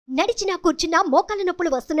నడిచినా కూర్చున్నా మోకాళ్ళ నొప్పులు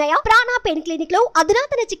వస్తున్నాయా? ప్రాణ పెయిన్ క్లినిక్ లో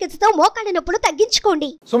అధునాతన చికిత్సతో మోకాళ్ళ నొప్పులు తగ్గించుకోండి.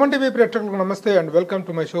 సుమన్ టీవీ ప్రేక్షకులకు నమస్తే and welcome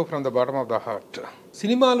to my show from the bottom of the heart.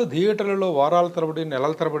 సినిమాలు థియేటర్లలో వారాల తరబడి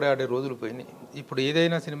నెలల తరబడి ఆడే రోజులు పోయినాయి. ఇప్పుడు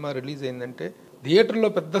ఏదైనా సినిమా రిలీజ్ అయిందంటే థియేటర్లో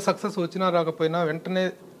పెద్ద సక్సెస్ వచ్చినా రాకపోయినా వెంటనే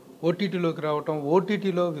ఓటీటీలోకి రావటం,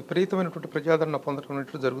 ఓటీటీలో విపరీతమైనటువంటి ప్రజాదరణ పొందడం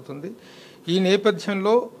అనేట్లు జరుగుతుంది. ఈ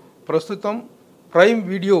నేపథ్యంలో ప్రస్తుతం ప్రైమ్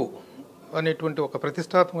వీడియో అనేటువంటి ఒక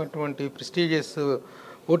ప్రతిష్టాత్మకమైనటువంటి ప్రెస్టీజియస్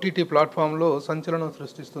ఓటీటీ ప్లాట్ఫామ్లో సంచలనం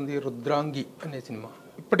సృష్టిస్తుంది రుద్రాంగి అనే సినిమా.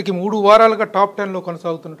 ఇప్పటికి 3 వారాలుగా టాప్ 10లో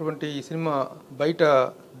కొనసాగుతున్నటువంటి ఈ సినిమా బయట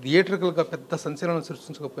థియేటర్కల్గా పెద్ద సంచలనం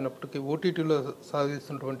సృష్టించకపోయినప్పటికీ ఓటీటీలో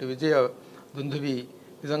సాధిస్తున్నటువంటి విజయ దుందువి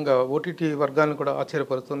నిజంగా ఓటీటీ వర్గాన్ని కూడా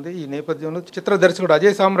ఆశ్చర్యపరుస్తుంది. ఈ నేపథ్యంలో చిత్ర దర్శకుడు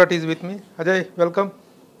అజయ్ సామ్రాట్ is with me. Ajay, welcome.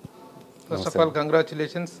 First of all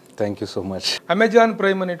congratulations. Thank you so much. Amazon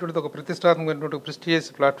prime అనేటువంటి ఒక ప్రతిష్టాత్మకమైనటువంటి ప్రెస్టీజియస్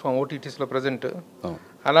ప్లాట్ఫామ్ ఓటీటీస్లో ప్రజెంట్.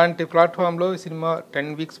 అలాంటి ప్లాట్ఫామ్లో సినిమా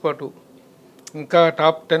 10 వీక్స్ పాటు ఇంకా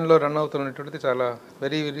టాప్ 10లో రన్ అవుతున్నటువంటిది చాలా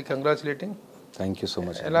very very congratulating. Thank you so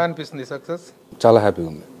much. ఎలా అనిపిస్తుంది సక్సెస్? చాలా హ్యాపీగా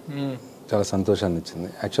ఉంది, చాలా సంతోషాన్ని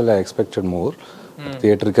ఇచ్చింది. Actually I expected more.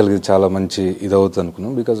 థియేటర్కల్గా చాలా మంచి ఇది అవుతుంది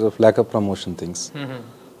అనుకున్నాం because of lack of promotion things,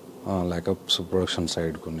 lack of production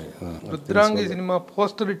side కొన్ని. Rudrangi cinema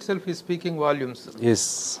poster it self ఈ స్పీకింగ్ వాల్యూమ్స్. ఎస్,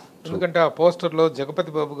 ఎందుకంటే ఆ పోస్టర్లో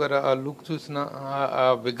జగపతి బాబు గారు ఆ లుక్ చూసిన ఆ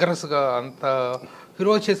విగ్రస్గా అంత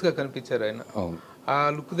ఫిరోషియస్గా కనిపించారు ఆయన. ఆ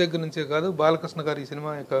లుక్ దగ్గర నుంచే కాదు, బాలకృష్ణ గారు ఈ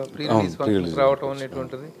సినిమా యొక్క ప్రీ రిలీజ్ ఫంక్షన్స్ రావటం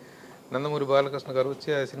అనేటువంటిది, నందమూరి బాలకృష్ణ గారు వచ్చి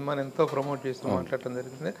ఆ సినిమాని ఎంతో ప్రమోట్ చేస్తూ మాట్లాడటం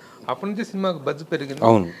జరిగింది. అప్పటి నుంచి సినిమాకి బజ్ పెరిగింది.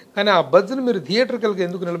 కానీ ఆ బజ్ని మీరు థియేటర్కల్గా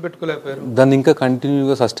ఎందుకు నిలబెట్టుకోలేకపోయారు? దాన్ని ఇంకా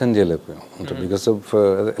కంటిన్యూగా సస్టైన్ చేయలేకపోయాం అంటే because of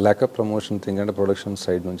lack of promotion thing అంటే ప్రొడక్షన్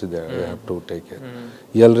సైడ్ నుంచి they have to take care.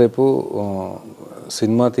 ఇవాళ రేపు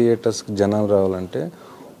సినిమా థియేటర్స్కి జనాలు రావాలంటే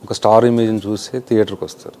ఒక స్టార్ ఇమేజ్ని చూస్తే థియేటర్కి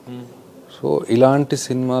వస్తారు. సో ఇలాంటి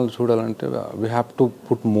సినిమాలు చూడాలంటే we have to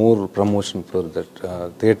put more promotion for that,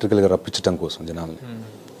 థియేటర్కల్గా రప్పించడం కోసం జనాల్ని.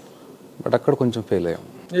 బట్ అక్కడ కొంచెం ఫెయిల్ అయ్యాం.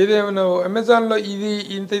 ఏదేమైనా అమెజాన్లో ఇది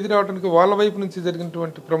ఇంత ఇది రావడానికి వాళ్ళ వైపు నుంచి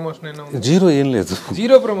జరిగినటువంటి ప్రమోషన్ అయినా? జీరో, ఏం లేదు.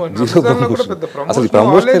 Zero promotion. అసలు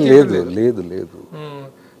ప్రమోషన్ లేదు లేదు లేదు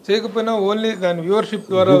చేయకపోయినా ఓన్లీ దాని వ్యూవర్షిప్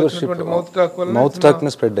ద్వారా మౌత్ టాక్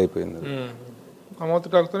స్ప్రెడ్ అయిపోయింది. ఆ మౌత్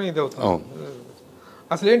టాక్తోనే ఇది అవుతుంది.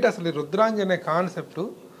 అసలు ఏంటి అసలు ఈ రుద్రాంగి అనే కాన్సెప్ట్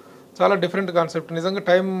చాలా డిఫరెంట్ కాన్సెప్ట్. నిజంగా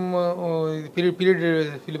టైం పీరియడ్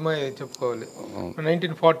ఫిలిం చెప్పుకోవాలి.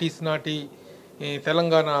 1940s నాటి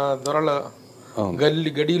తెలంగాణ దొరల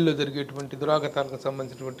గడిల్లో జరిగేటువంటి దురాగతాలకు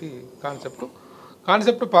సంబంధించినటువంటి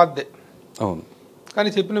కాన్సెప్ట్ పాతదే. అవును, కానీ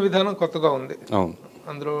చెప్పిన విధానం కొత్తగా ఉంది. అవును,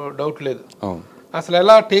 అందులో డౌట్ లేదు. అవును, అసలు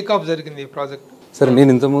ఎలా టేక్ ఆఫ్ జరిగింది ఈ ప్రాజెక్ట్? సరే,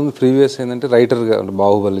 నేను ఇంతకుముందు ప్రీవియస్ ఏంటంటే రైటర్గా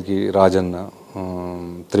బాహుబలికి రాజన్న,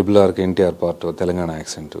 RRRకి ఎన్టీఆర్ పార్ట్, తెలంగాణ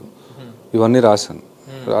యాక్సెంట్, ఇవన్నీ రాశాను.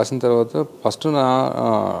 రాసిన తర్వాత ఫస్ట్ నా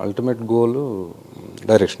అల్టిమేట్ గోల్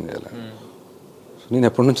డైరెక్షన్ చేయాలి. నేను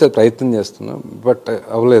ఎప్పటి నుంచో ప్రయత్నం చేస్తున్నా, బట్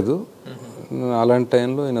అవ్వలేదు. అలాంటి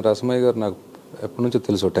టైంలో ఈయన రసమయ్య గారు నాకు ఎప్పటి నుంచో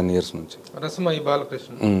తెలుసు, 10 years నుంచి. రసమయ్య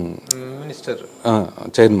బాలకృష్ణ మినిస్టర్,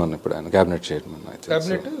 చైర్మన్, ఇప్పుడు ఆయన క్యాబినెట్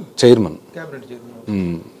చైర్మన్.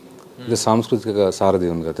 ఇది సాంస్కృతిక సారథి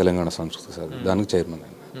ఉంది కదా, తెలంగాణ సాంస్కృతిక సారథి, దానికి చైర్మన్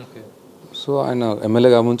ఆయన. సో ఆయన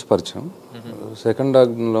ఎమ్మెల్యేగా ముంచి పరిచయం. సెకండ్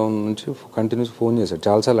లాక్డౌన్లో నుంచి కంటిన్యూస్ ఫోన్ చేశాడు,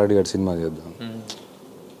 చాలాసార్లు అడిగాడు సినిమా చేద్దాం.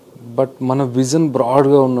 బట్ మన విజన్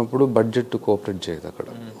బ్రాడ్గా ఉన్నప్పుడు బడ్జెట్ కోఆపరేట్ చేయదు.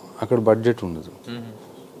 అక్కడ బడ్జెట్ ఉండదు.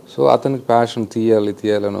 సో అతనికి ప్యాషన్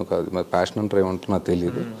తీయాలనో కాదు, మరి ప్యాషన్ అంటే ఏమంటే నాకు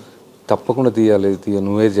తెలియదు. తప్పకుండా తీయాలి,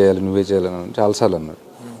 నువ్వే చేయాలని చాలాసార్లు అన్నాడు.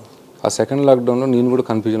 ఆ సెకండ్ లాక్డౌన్లో నేను కూడా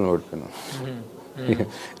కన్ఫ్యూజన్లో పడిపోయాను.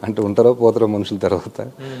 అంటే ఉంటారో పోతారో మనుషుల తర్వాత,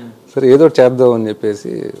 సరే ఏదో చేద్దాం అని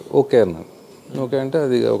చెప్పేసి ఓకే అన్నాను. ఓకే అంటే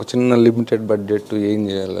అది ఒక చిన్న లిమిటెడ్ బడ్జెట్, ఏం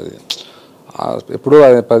చేయాలి అది ఎప్పుడో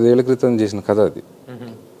 10 ఏళ్ల క్రితం చేసిన కథ అది.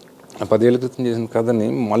 10 ఏళ్ల క్రితం చేసిన కథని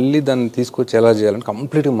మళ్ళీ దాన్ని తీసుకొచ్చి ఎలా చేయాలని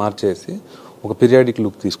కంప్లీట్గా మార్చేసి ఒక పీరియాడిక్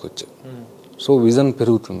లుక్ తీసుకొచ్చా. సో విజన్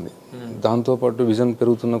పెరుగుతుంది. దాంతోపాటు విజన్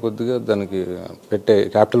పెరుగుతున్న కొద్దిగా దానికి పెట్టే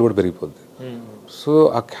క్యాపిటల్ కూడా పెరిగిపోద్ది. సో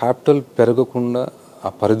ఆ క్యాపిటల్ పెరగకుండా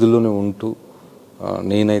ఆ పరిధిలోనే ఉంటూ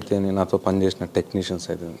నేనైతే నాతో పనిచేసిన టెక్నీషియన్స్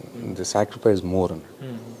అయితే ది సాక్రిఫైస్ మోర్ అని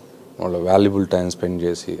వాళ్ళ వాల్యుబుల్ టైం స్పెండ్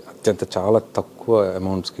చేసి అత్యంత చాలా తక్కువ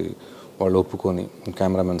అమౌంట్స్కి వాళ్ళు ఒప్పుకొని,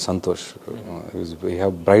 cameraman Santosh, we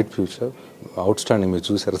have bright future, out standing, మీరు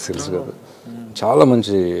చూసారు తెలుసు కదా, చాలా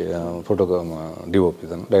మంచి DOP,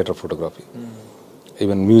 director of photography,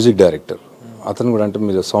 even music director అతను కూడా. అంటే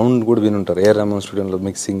మీరు సౌండ్ కూడా వినుంటారు, AR రెహమాన్ స్టూడియోలో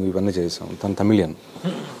మిక్సింగ్ ఇవన్నీ చేసాం, తను తమిళియన్.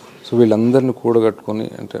 సో వీళ్ళందరినీ కూడగట్టుకొని,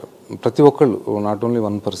 అంటే ప్రతి ఒక్కళ్ళు, not only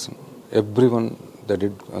one person, everyone that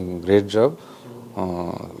did great job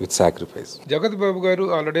with sacrifice. Jagapathi బాబు గారు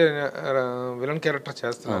ఆల్రెడీ విలన్ క్యారెక్టర్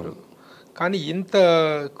చేస్తున్నారు, కానీ ఇంత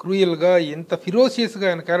క్రూయల్గా, ఇంత ఫిరోషియస్గా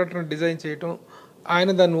ఆయన క్యారెక్టర్ని డిజైన్ చేయటం ఆయన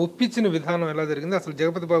దాన్ని ఒప్పించిన విధానం ఎలా జరిగింది, అసలు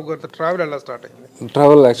జగపతి బాబు గారితో ట్రావెల్ ఎలా స్టార్ట్ అయింది?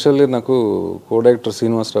 ట్రావెల్ యాక్చువల్లీ నాకు కో డైరెక్టర్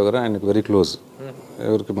శ్రీనివాసరావు గారు ఆయనకు వెరీ క్లోజ్.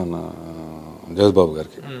 ఎవరికి? మన జగపతి బాబు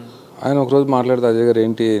గారికి. ఆయన ఒకరోజు మాట్లాడితే, అజయ్ గారు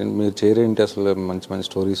ఏంటి మీరు చేయరేంటి, అసలు మంచి మంచి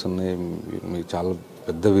స్టోరీస్ ఉన్నాయి, మీకు చాలా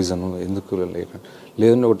పెద్ద విజన్, ఎందుకు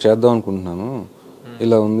లేదంటే ఒకటి చేద్దాం అనుకుంటున్నాను,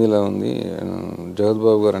 ఇలా ఉంది జగపతి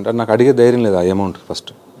బాబు గారు అంటే నాకు అడిగే ధైర్యం లేదు. ఆ అమౌంట్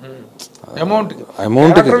ఫస్ట్ అమౌంట్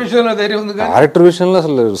క్యారెక్టర్ విషయంలో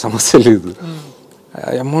అసలు సమస్య లేదు.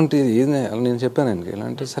 అమౌంట్ ఏది నేను చెప్పాను ఆయనకి. ఎలా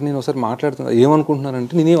అంటే, సార్ నేను ఒకసారి మాట్లాడుతున్నా,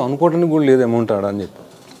 ఏమనుకుంటున్నానంటే నేనేం అనుకోవడానికి కూడా లేదు అమౌంట్ ఆడ అని చెప్పి.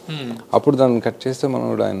 అప్పుడు దాన్ని కట్ చేస్తే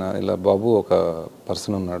మనోడు ఆయన ఇలా బాబు ఒక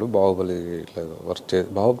పర్సన్ ఉన్నాడు, బాహుబలి ఇట్లా వర్క్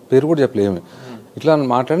బాబు పేరు కూడా చెప్పలేమి, ఇట్లా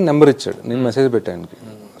మాట్లాడి నెంబర్ ఇచ్చాడు. నేను message పెట్టానికి,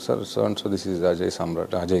 sir so this is Ajay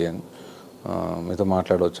సమ్రాట్, అజయ్ అని మీతో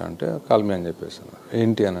మాట్లాడవచ్చు అంటే కాల్ మీ అని చెప్పేసాను.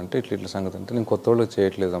 ఏంటి అని అంటే ఇట్లా సంగతి అంటే, నేను కొత్త వాళ్ళకి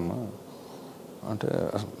చేయట్లేదమ్మా అంటే,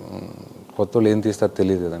 కొత్త వాళ్ళు ఏం తీస్తారో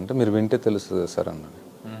తెలియదు కదంటే, మీరు వింటే తెలుస్తుంది సార్ అన్నాడు.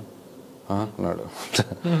 అన్నాడు,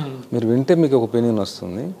 మీరు వింటే మీకు ఒక ఒపీనియన్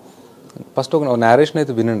వస్తుంది, ఫస్ట్ ఒక నేరేషన్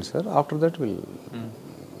అయితే వినండి సార్, ఆఫ్టర్ దట్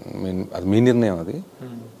అది మీ నిర్ణయం, అది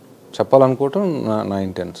చెప్పాలనుకోవటం నా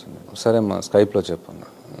ఇంటెన్షన్. సరే అమ్మా స్కైప్లో చెప్పాను.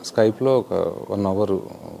 స్కైప్లో ఒక 1 hour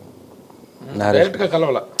నేరేషన్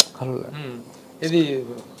కలవలే. ఇది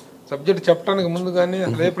సబ్జెక్ట్ చెప్పడానికి ముందు కానీ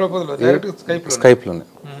స్కైప్లోనే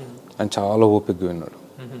ఆయన చాలా ఓపిక్గా విన్నాడు.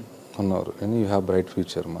 1 hour and you have bright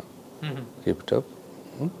future మా, కీప్ ఇట్ అప్,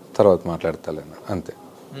 తర్వాత మాట్లాడతాను అంతే.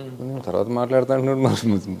 తర్వాత మాట్లాడుతాను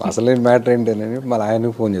అసలే మ్యాటర్ ఏంటని మళ్ళీ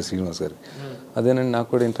ఆయనకు ఫోన్ చేసి శ్రీనివాస్ గారికి, అదేనండి నాకు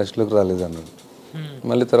కూడా ఏం టచ్లోకి రాలేదు అన్నాడు.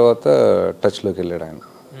 మళ్ళీ తర్వాత టచ్లోకి వెళ్ళాడు ఆయన.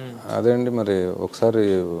 అదే అండి మరి ఒకసారి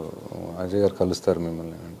అజయ్ గారు కలుస్తారు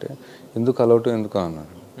మిమ్మల్ని అంటే, ఎందుకు కలవటం ఎందుకు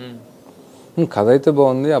అన్నాడు. కథ అయితే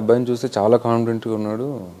బాగుంది, అబ్బాయిని చూస్తే చాలా కాన్ఫిడెంట్గా ఉన్నాడు,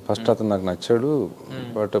 ఫస్ట్ అతను నాకు నచ్చాడు,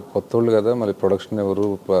 బట్ కొత్త వాళ్ళు కదా, మరి ప్రొడక్షన్ ఎవరు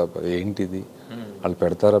ఏంటిది, వాళ్ళు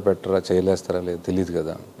పెడతారా పెట్టరా చేయలేస్తారా లేదు తెలియదు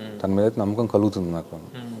కదా, తన మీద అయితే నమ్మకం కలుగుతుంది నాకు.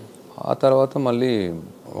 ఆ తర్వాత మళ్ళీ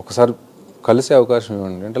ఒకసారి కలిసే అవకాశం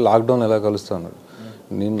ఇవ్వండి అంటే, లాక్డౌన్ ఎలా కలుస్తా అన్నాడు.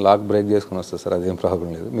 నేను లాక్ బ్రేక్ చేసుకుని వస్తాను సార్, అదేం ప్రాబ్లం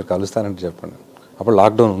లేదు, మీరు కలుస్తానంటే చెప్పండి. అప్పుడు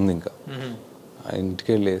లాక్డౌన్ ఉంది ఇంకా. ఇంటికి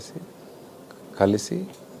వెళ్ళేసి కలిసి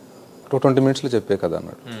 20 minutes చెప్పే కదా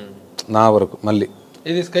అన్నాడు నా వరకు. మళ్ళీ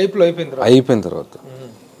ఇది స్కైప్లో అయిపోయిన తర్వాత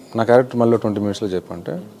నా క్యారెక్టర్ మళ్ళీ 20 minutes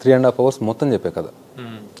చెప్పంటే 3.5 hours మొత్తం చెప్పే కదా.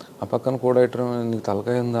 ఆ పక్కన కూడా నీకు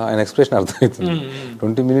తలకాయ ఉందా, ఆయన ఎక్స్ప్రెషన్ అర్థమవుతుంది.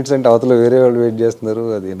 20 minutes అంటే అవతల వేరే వాళ్ళు వెయిట్ చేస్తున్నారు,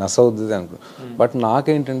 అది నస్ అవుతుంది అనుకో. బట్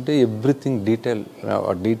నాకేంటంటే ఎవ్రీథింగ్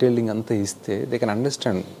డీటెయిలింగ్ అంతా ఇస్తే they can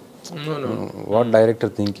understand what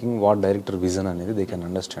director thinking, what director vision అనేది దే కెన్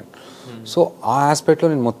అండర్స్టాండ్. సో ఆ ఆస్పెక్ట్లో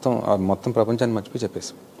నేను మొత్తం ప్రపంచాన్ని మర్చిపోయి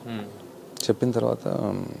చెప్పేసాను. చెప్పిన తర్వాత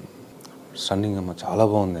స్టన్నింగ్ అమ్మ చాలా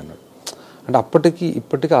బాగుంది అన్నాడు. అంటే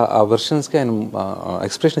ఇప్పటికీ ఆ వెర్షన్స్కి ఆయన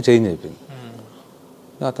ఎక్స్ప్రెషన్ చేంజ్ అయిపోయింది.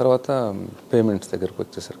 ఆ తర్వాత పేమెంట్స్ దగ్గరకు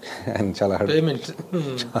వచ్చేసరికి ఆయన చాలా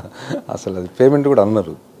అసలు అది పేమెంట్ కూడా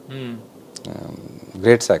అన్నారు.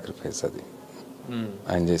 గ్రేట్ సాక్రిఫైస్ అది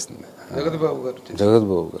ఆయన చేసింది. జగపతి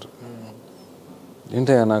బాబు గారు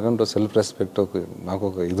ఏంటి నాకంటూ సెల్ఫ్ రెస్పెక్ట్ నాకు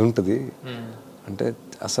ఒక ఇది ఉంటుంది అంటే,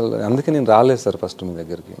 అసలు అందుకే నేను రాలేదు సార్ ఫస్ట్ మీ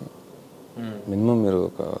దగ్గరికి. మినిమం మీరు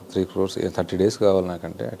ఒక 3 crores 30 days కావాలి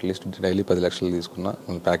నాకంటే, అట్లీస్ట్ డైలీ 10 లక్షలు తీసుకున్నా,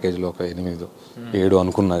 ప్యాకేజ్లో ఒక 8-7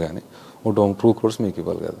 అనుకున్నా కానీ ఒక 2 crores మీకు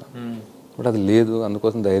ఇవ్వాలి కదా. బట్ అది లేదు,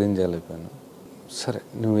 అందుకోసం ధైర్యం చేయలేకపోయాను. సరే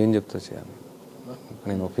నువ్వేం చెప్తావు చేయాలి,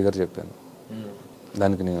 నేను ఒక ఫిగర్ చెప్పాను.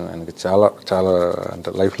 దానికి నేను ఆయనకి చాలా చాలా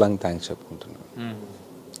అంటే లైఫ్ లాంగ్ థ్యాంక్స్ చెప్పుకుంటున్నాను.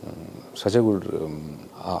 సచ్ ఎ గుడ్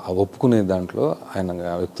ఒప్పుకునే దాంట్లో ఆయన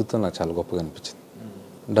వ్యక్తిత్వం నాకు చాలా గొప్పగా అనిపించింది.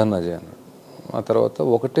 డన్ అజయ్ అన్నాడు. ఆ తర్వాత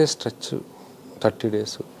ఒకటే స్ట్రెచ్ 30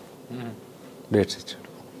 days డేట్స్ ఇచ్చాడు.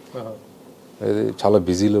 అది చాలా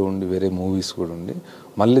బిజీలో ఉండి వేరే మూవీస్ కూడా ఉండి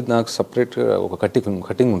మళ్ళీ నాకు సపరేట్గా ఒక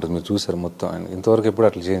కటింగ్ ఉంటుంది, మీరు చూసారు మొత్తం. ఆయన ఇంతవరకు ఎప్పుడు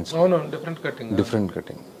అట్లా చేయించాను. డిఫరెంట్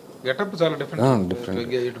కటింగ్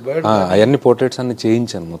డిఫరెంట్ అవన్నీ పోర్ట్రేట్స్ అన్ని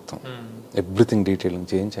చేయించాను మొత్తం, ఎవ్రీథింగ్ డీటెయిలింగ్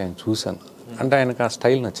చేయించి ఆయన చూశాను. అంటే ఆయనకు ఆ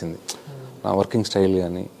స్టైల్ నచ్చింది, నా వర్కింగ్ స్టైల్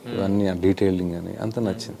కానీ ఇవన్నీ ఆ డీటెయిలింగ్ కానీ అంతా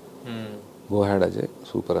నచ్చింది. గో హ్యాడ్ అజయ్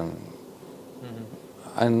సూపర్ అని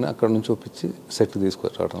ఆయన అక్కడ నుంచి ఒప్పించి సెట్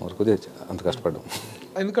తీసుకురావడం వరకు అంత కష్టపడ్డాం.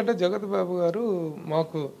 ఎందుకంటే జగపతి బాబు గారు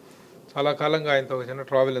మాకు చాలా కాలంగా ఆయనతో ఒక చిన్న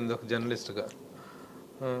ట్రావెల్ ఉంది, ఒక జర్నలిస్ట్గా.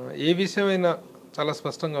 ఏ విషయమైనా చాలా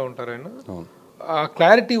స్పష్టంగా ఉంటారు ఆయన. ఆ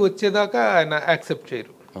క్లారిటీ వచ్చేదాకా ఆయన యాక్సెప్ట్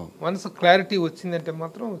చేయరు. వన్స్ క్లారిటీ వచ్చిందంటే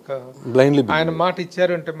మాత్రం ఇక బ్లైండ్లీ ఆయన మాట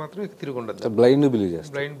ఇచ్చారు అంటే మాత్రం ఇక తిరిగి ఉండదు. Blind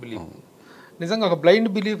believe. నిజంగా ఒక బ్లైండ్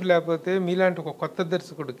బిలీఫ్ లేకపోతే మీలాంటి ఒక కొత్త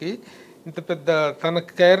దర్శకుడికి ఇంత పెద్ద తన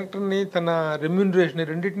క్యారెక్టర్ని తన రెమ్యూనరేషన్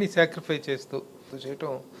రెండింటినీ సాక్రిఫైస్ చేస్తూ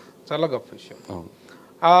చేయటం చాలా గొప్ప విషయం.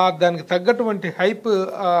 దానికి తగ్గటువంటి హైప్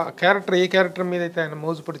క్యారెక్టర్ ఏ క్యారెక్టర్ మీద అయితే ఆయన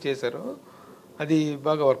మోజుపడి చేశారో అది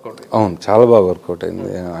బాగా వర్కౌట్ అయింది. అవును, చాలా బాగా వర్కౌట్ అయింది.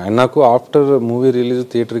 ఆయన నాకు ఆఫ్టర్ మూవీ రిలీజ్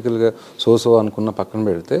థియేట్రికల్గా సో అనుకున్న పక్కన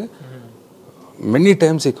పెడితే మెనీ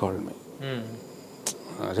టైమ్స్ ఈ కాల్డ్ మీ.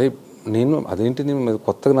 అరే నేను అదేంటి నేను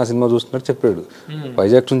కొత్తగా నా సినిమా చూస్తున్నట్టు చెప్పాడు.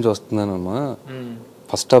 వైజాగ్ నుంచి వస్తున్నానమ్మా,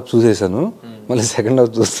 ఫస్ట్ హాఫ్ చూసేసాను, మళ్ళీ సెకండ్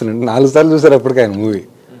హాఫ్ చూస్తున్నాను. 4 సార్లు చూసారు అప్పటికి ఆయన మూవీ.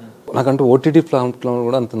 నాకంటూ ఓటీటీ ప్లాట్ఫామ్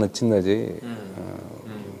కూడా అంత నచ్చింది అజయ్.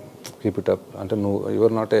 Keep it up. అంటే నువ్వు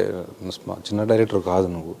యువర్ నాట్ ఏ చిన్న డైరెక్టర్ కాదు,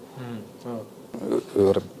 నువ్వు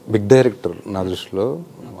యువర్ బిగ్ డైరెక్టర్ నా దృష్టిలో.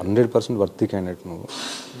 100% వర్తీ క్యాండిడేట్ నువ్వు,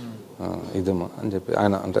 ఇదమ్మా అని చెప్పి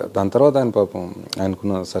ఆయన. అంటే దాని తర్వాత ఆయన పాపం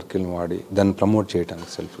ఆయనకున్న సర్కిల్ని వాడి దాన్ని ప్రమోట్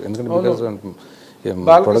చేయడానికి సెల్ఫ్. ఎందుకంటే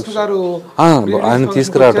ఆయన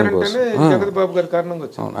తీసుకురావడం కోసం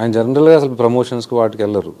ఆయన జనరల్గా అసలు ప్రమోషన్స్కి వాటికి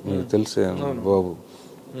వెళ్ళరు. మీకు తెలిసే బాబు,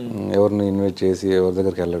 ఎవరిని ఇన్వైట్ చేసి ఎవరి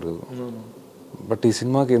దగ్గరికి వెళ్ళడు. బట్ ఈ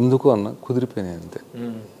సినిమాకి ఎందుకు అన్న కుదిరిపోయినాయి అంతే.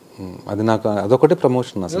 అది నాకు అదొకటే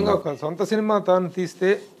ప్రమోషన్. అసలు సొంత సినిమా తాను తీస్తే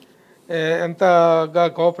ఎంతగా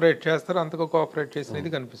కోఆపరేట్ చేస్తారో అంతగా కోఆపరేట్ చేసినది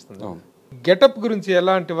కనిపిస్తుంది. గెటప్ గురించి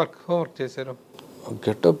ఎలాంటి హోంవర్క్ చేశారు?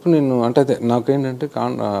 గెటప్ నేను అంటే అదే నాకేంటంటే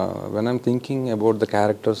when I'm thinking about the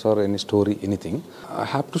characters or any story anything, I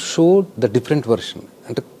have to show the different version.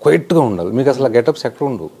 అంటే క్వైట్గా ఉండాలి. మీకు అసలు ఆ గెటప్స్ ఎక్కడ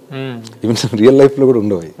ఉండవు, ఈవెన్ రియల్ లైఫ్లో కూడా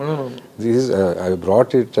ఉండవు. I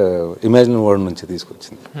brought it imagine world నుంచి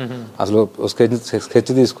తీసుకొచ్చింది. అసలు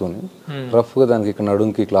స్కెచ్ తీసుకొని రఫ్గా దానికి ఇక్కడ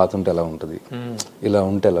నడుంకి క్లాత్ ఉంటే ఎలా ఉంటుంది, ఇలా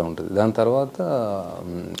ఉంటే ఎలా ఉంటుంది. దాని తర్వాత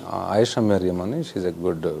ఆయేషా మరియం అని she a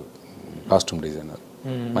good costume designer,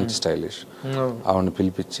 మంచి స్టైలిష్. ఆవిడని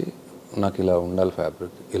పిలిపించి నాకు ఇలా ఉండాలి,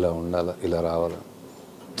 ఫ్యాబ్రిక్ ఇలా ఉండాలి, ఇలా రావాలి.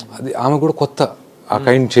 అది ఆమె కూడా కొత్త ఆ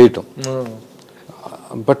కైండ్ చేయటం,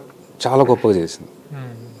 బట్ చాలా గొప్పగా చేసింది.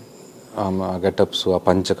 ఆమె ఆ గెటప్స్, ఆ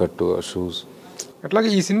పంచకట్టు, ఆ షూస్. అట్లాగే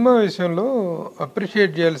ఈ సినిమా విషయంలో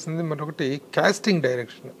అప్రిషియేట్ చేయాల్సింది మరొకటి కాస్టింగ్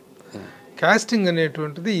డైరెక్షన్. కాస్టింగ్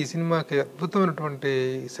అనేటువంటిది ఈ సినిమాకి అద్భుతమైనటువంటి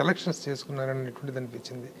సెలక్షన్స్ చేసుకున్నారనేటువంటిది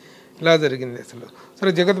అనిపించింది. ఇలా జరిగింది అసలు.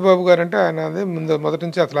 సరే, జగత్ బాబు గారు అంటే ఆయన అదే మొదటి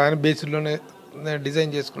నుంచి అసలు ఆయన బేస్లోనే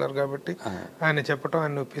డిజైన్ చేసుకున్నారు కాబట్టి ఆయన చెప్పటం,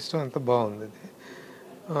 ఆయన ఒప్పించడం అంత బాగుంది. అది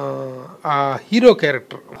ఆ హీరో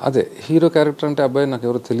క్యారెక్టర్, అదే హీరో క్యారెక్టర్ అంటే అబ్బాయి నాకు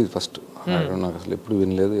ఎవరో తెలియదు ఫస్ట్. నాకు అసలు ఎప్పుడు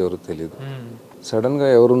వినలేదు, ఎవరో తెలియదు. సడన్గా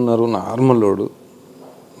ఎవరున్నారు, నార్మల్ వాడు,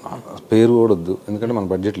 పేరు ఓడొద్దు ఎందుకంటే మన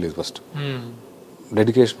బడ్జెట్ లేదు. ఫస్ట్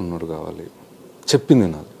డెడికేషన్ ఉన్నాడు కావాలి. చెప్పింది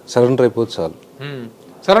నాకు సరెండర్ అయిపోతే చాలు.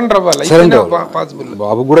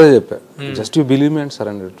 బాబు కూడా చెప్పా, just you believe me and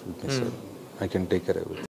surrender I can take care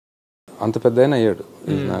everything. అంత పెద్ద అయినా అయ్యాడు.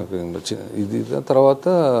 ఇది నాకు ఇది తర్వాత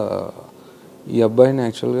ఈ అబ్బాయిని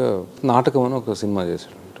యాక్చువల్గా నాటకం అని ఒక సినిమా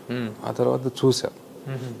చేశాడు. ఆ తర్వాత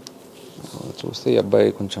చూస్తే ఈ అబ్బాయి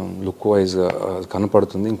కొంచెం లుక్ వైజ్గా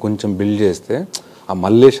కనపడుతుంది. ఇంకొంచెం బిల్డ్ చేస్తే ఆ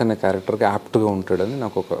మల్లేష్ అనే క్యారెక్టర్కి యాప్ట్గా ఉంటాడని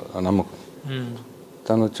నాకు ఒక నమ్మకం.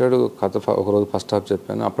 తను వచ్చాడు, కథ ఒకరోజు ఫస్ట్ హాఫ్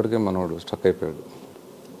చెప్పాను, అప్పటికే మనోడు స్టక్ అయిపోయాడు.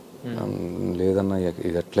 లేదన్నా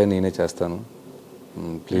ఇది ఎట్లే నేనే చేస్తాను,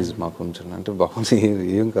 ప్లీజ్ మాకు కొంచెం అంటే బాబు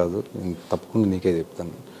ఏం కాదు, నేను తప్పకుండా నీకే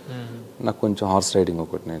చెప్తాను, నాకు కొంచెం హార్స్ రైడింగ్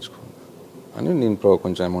ఒకటి నేర్చుకోండి అని నేను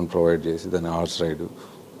కొంచెం అమౌంట్ ప్రొవైడ్ చేసి దాని హార్స్ రైడ్,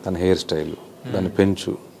 తన హెయిర్ స్టైల్, దాన్ని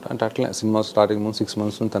పెంచు అంటే అట్లా సినిమా స్టార్టింగ్ ముందు 6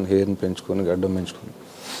 months తన హెయిర్ని పెంచుకొని గడ్డం పెంచుకొని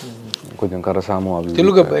కొంచెం కరసాము అవి.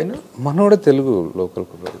 తెలుగు మనోడే తెలుగు లోకల్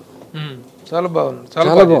కుర్రాడు. చాలా బాగుంది,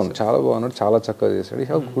 చాలా బాగున్నాడు, చాలా చక్కగా చేశాడు.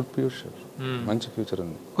 హ్యావ్ గుడ్ ఫ్యూచర్, మంచి ఫ్యూచర్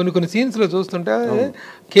ఉంది. కొన్ని సీన్స్ లో చూస్తుంటే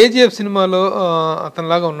కేజీఎఫ్ సినిమాలో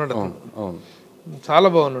అతనిలాగా ఉన్నాడు. అవును, చాలా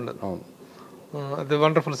బాగున్నాడు. అవును, అది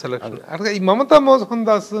వండర్ఫుల్ సెలెక్షన్. అట్లా ఈ మమతా మోహన్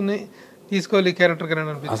దాస్ని తీసుకోవాలి క్యారెక్టర్.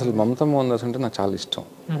 అసలు మమతా మోహన్ దాస్ అంటే నాకు చాలా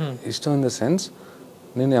ఇష్టం ఇన్ ద సెన్స్,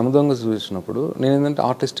 నేను యమదొంగ చూసినప్పుడు నేను ఏంటంటే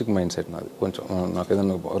ఆర్టిస్టిక్ మైండ్ సెట్ నాది కొంచెం. నాకు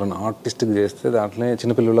ఏదైనా ఎవరైనా ఆర్టిస్టిక్ చేస్తే దాంట్లోనే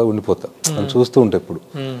చిన్నపిల్లలా ఉండిపోతా, నేను చూస్తూ ఉంటా. ఇప్పుడు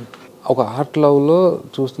ఒక ఆర్ట్ లవ్లో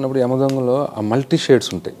చూస్తున్నప్పుడు యమదొంగలో ఆ మల్టీ షేడ్స్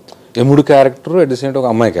ఉంటాయి. యముడు క్యారెక్టర్ అట్ ది సేమ్ ఒక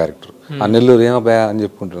అమ్మాయి క్యారెక్టర్, ఆ నెల్లూరు ఏమో బ్యా అని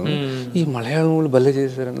చెప్పుకుంటాను. ఈ మలయాళం వాళ్ళు భలే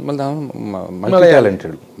చేశారండి. మళ్ళీ multi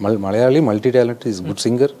talented, Malayali multi talented, is good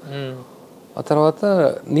singer. ఆ తర్వాత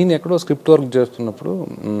నేను ఎక్కడో స్క్రిప్ట్ వర్క్ చేస్తున్నప్పుడు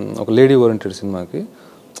ఒక లేడీ ఓరియంటెడ్ సినిమాకి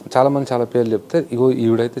చాలామంది చాలా పేర్లు చెప్తే ఇగో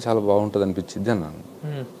ఈవిడైతే చాలా బాగుంటుంది అనిపించింది అన్నాను.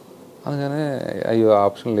 అందుకనే అయ్యో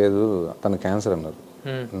ఆప్షన్ లేదు, తన క్యాన్సర్ అన్నారు.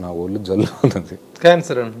 నా ఒళ్ళు జల్లు ఉన్నది.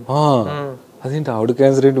 క్యాన్సర్ అదేంటి ఆవిడ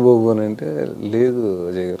క్యాన్సర్ ఏంటి బాబు అని అంటే, లేదు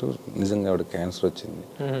అజయ్ గారు నిజంగా ఆవిడ క్యాన్సర్ వచ్చింది.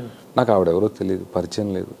 నాకు ఆవిడ ఎవరో తెలియదు, పరిచయం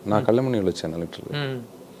లేదు. నా కళ్ళ నీళ్ళు వచ్చాను లిటరల్గా.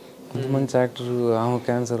 అంత మంచి యాక్టర్ ఆమె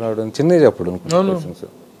క్యాన్సర్ రావడం చిన్న ఏజ్ అప్పుడు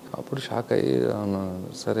అనుకుంటున్నాను. అప్పుడు షాక్ అయ్యి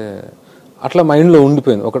సరే అట్లా మైండ్లో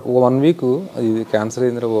ఉండిపోయింది. ఒక 1 week ఇది క్యాన్సర్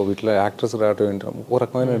అయిందిరా ఇట్లా యాక్టర్స్ రావడం ఏంటి, ఒక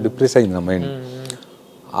రకమైన డిప్రెస్ అయింది నా మైండ్.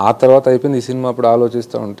 ఆ తర్వాత అయిపోయింది. ఈ సినిమా అప్పుడు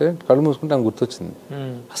ఆలోచిస్తూ ఉంటే కళ్ళు మూసుకుంటే ఆమె గుర్తొచ్చింది.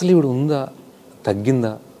 అసలు ఇప్పుడు ఉందా,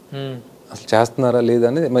 తగ్గిందా, అసలు చేస్తున్నారా లేదా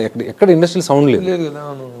అనేది ఎక్కడ ఇండస్ట్రీ సౌండ్ లేదు.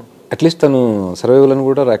 అట్లీస్ట్ తను సర్వైవల్ అని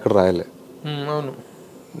కూడా ఎక్కడ రాయలే. అవును.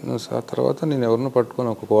 ఆ తర్వాత నేను ఎవరినో పట్టుకొని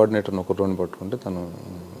ఒక కోఆర్డినేటర్ని ఒక రోడ్ని పట్టుకుంటే తను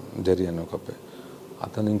జరి అని ఒక అబ్బాయి,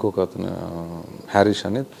 అతను ఇంకొక అతను హ్యారిష్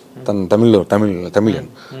అని తను తమిళియన్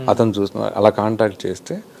అతను చూసిన అలా కాంటాక్ట్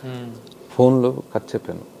చేస్తే ఫోన్లో కథ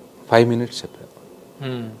చెప్పాను, 5 minutes చెప్పాను.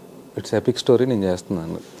 ఇట్స్ ఎపిక్ స్టోరీ, నేను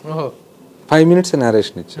చేస్తున్నాను. 5 minutes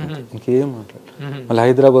నేరేషన్ ఇచ్చాను, ఇంకేం మాట్లాడు. మళ్ళీ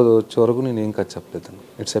హైదరాబాద్ వచ్చే వరకు నేను ఏం కథ చెప్పలేదు.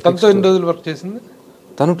 It's epic. ఎన్ని రోజులు వర్క్ చేసింది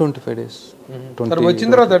తను? 25 days. వచ్చిన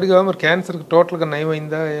తర్వాత అడిగా మరి క్యాన్సర్ టోటల్గా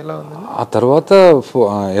నయమైందా ఎలా ఉంది? ఆ తర్వాత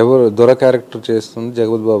ఎవరు దొర క్యారెక్టర్ చేస్తుంది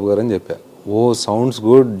జగపతి బాబు గారు అని చెప్పా. ఓ sounds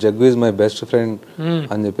good, jug is my best friend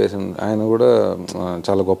అని చెప్పేసి ఆయన కూడా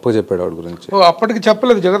చాలా గొప్పగా చెప్పాడు వాడి గురించి. అప్పటికి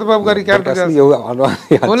చెప్పలేదు జగపతి బాబు గారి క్యారెక్టర్.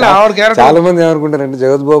 చాలా మంది ఏమనుకుంటారంటే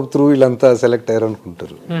జగపతి బాబు త్రూ వీళ్ళంతా సెలెక్ట్ అయ్యారు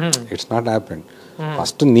అనుకుంటారు. It's not happened.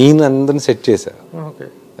 ఫస్ట్ నేను అందరిని సెట్ చేశా.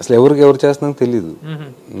 అసలు ఎవరు చేస్తున్నారో తెలియదు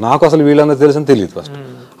నాకు, అసలు వీళ్ళందరూ తెలుసు అని తెలియదు ఫస్ట్.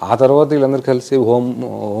 ఆ తర్వాత వీళ్ళందరూ కలిసి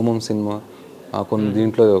హోమం సినిమా కొన్ని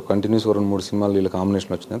దీంట్లో కంటిన్యూస్ 2-3 సినిమాలు వీళ్ళ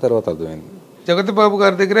కాంబినేషన్ వచ్చినాయి. తర్వాత అర్థమైంది. జగపతి బాబు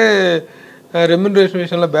గారి దగ్గరే రెమ్యునరేషన్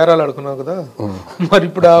విషయంలో బేరాలు ఆడుకున్నావు కదా, మరి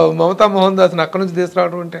ఇప్పుడు మమతా మోహన్ దాస్ని అక్కడ నుంచి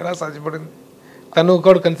తీసుకురావడం అంటే ఎలా సాధ్యపడింది? తను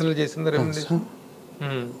కూడా కన్సిడర్ చేసింది రెమ్యునరేషన్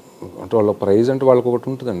అంటే వాళ్ళ ప్రైజ్ అంటే వాళ్ళకి ఒకటి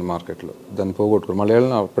ఉంటుందండి మార్కెట్లో, దాన్ని పోగొట్టుకోరు. మళ్ళీ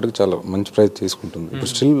అప్పటికి చాలా మంచి ప్రైజ్ తీసుకుంటుంది.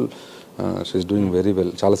 ఇప్పుడు still she is doing very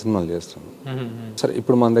well, చాలా సినిమాలు చేస్తుంది. సరే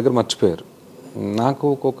ఇప్పుడు మన దగ్గర మర్చిపోయారు. నాకు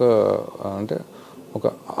అంటే ఒక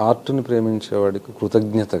ఆర్ట్ని ప్రేమించేవాడికి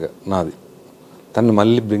కృతజ్ఞతగా నాది తను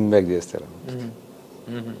మళ్ళీ బ్రింగ్ బ్యాక్ చేస్తారు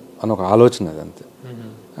అని ఒక ఆలోచన, అది అంతే.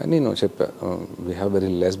 నేను చెప్పా, we have very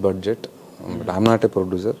less budget, but I'm not a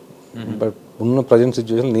producer, but ఉన్న ప్రజెంట్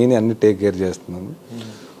సిచ్యువేషన్ నేనే అన్ని టేక్ కేర్ చేస్తున్నాను.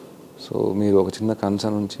 సో మీరు ఒక చిన్న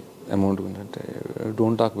కన్సర్న్ నుంచి అమౌంట్ ఏంటంటే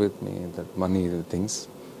don't talk with me that money things,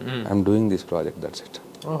 I'm doing this project, that's it.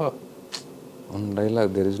 One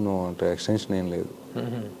dialogue, there is no అంటే ఎక్స్టెన్షన్ ఏం లేదు,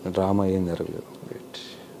 డ్రామా ఏం జరగలేదు.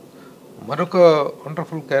 మరొక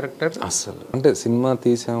వండర్ఫుల్ క్యారెక్టర్. అసలు అంటే సినిమా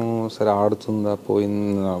తీసాము, సరే ఆడుతుందా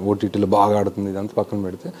పోయిందా, ఓటీటీలో బాగా ఆడుతుంది, ఇదంతా పక్కన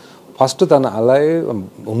పెడితే ఫస్ట్ తను అలాగే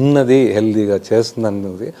ఉన్నది హెల్దీగా చేస్తుంది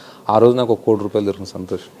అన్నది ఆ రోజు నాకు 1 కోటి రూపాయలు దొరికిన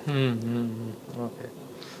సంతోషం. ఓకే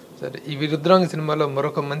సరే, ఈ రుద్రాంగి సినిమాలో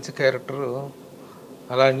మరొక మంచి క్యారెక్టర్,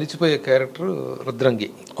 అలా నిలిచిపోయే క్యారెక్టర్ రుద్రంగి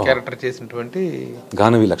క్యారెక్టర్ చేసినటువంటి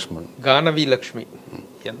గానవి లక్ష్మి.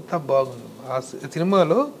 ఎంత బాగుంది ఆ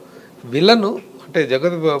సినిమాలో. విలను అంటే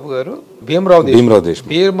జగపతి బాబు గారు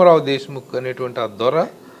భీమరావు దేశ్ముఖ్ అనేటువంటి ఆ దొర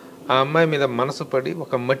ఆ అమ్మాయి మీద మనసు పడి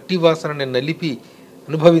ఒక మట్టి వాసనని నలిపి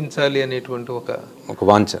అనుభవించాలి అనేటువంటి ఒక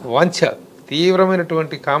వాంఛ,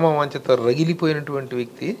 తీవ్రమైనటువంటి కామ వాంఛతో రగిలిపోయినటువంటి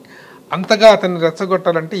వ్యక్తి. అంతగా అతన్ని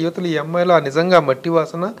రెచ్చగొట్టాలంటే యువతలు ఈ అమ్మాయిలో ఆ నిజంగా మట్టి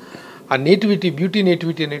వాసన, ఆ బ్యూటీ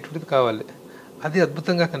నేటివిటీ అనేటువంటిది కావాలి. అది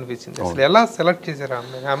అద్భుతంగా కనిపించింది. అసలు ఎలా సెలెక్ట్ చేశారు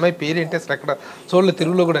ఆ అమ్మాయి పేరు ఏంటి అసలు? ఎక్కడ చూడలేదు,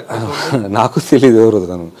 తెలుగులో కూడా నాకు తెలియదు ఎవరు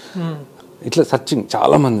తను. ఇట్లా సర్చింగ్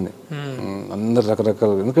చాలా మందిని, అందరు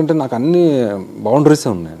రకరకాల, ఎందుకంటే నాకు అన్ని బౌండరీస్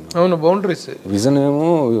ఉన్నాయి. అవును, బౌండరీస్. విజన్ ఏమో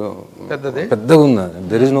పెద్దగా ఉంది,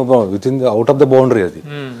 there is no with in out of the boundary. అది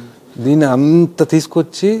దీన్ని అంత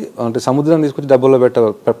తీసుకొచ్చి అంటే సముద్రాన్ని తీసుకొచ్చి డబ్బుల్లో పెట్టే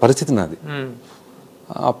పరిస్థితి నాది.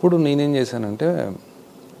 అప్పుడు నేనేం చేశానంటే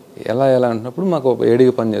ఎలా అంటున్నప్పుడు మాకు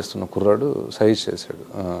ఏడిగా పని చేస్తున్న కుర్రాడు సజెస్ట్ చేశాడు,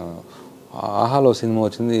 ఆహాలో సినిమా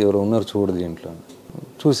వచ్చింది, ఎవరు ఉన్నారు చూడు దీంట్లో.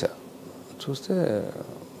 చూస్తే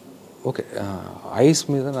ఓకే, ఐస్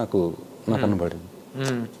మీద నాకు కనబడింది.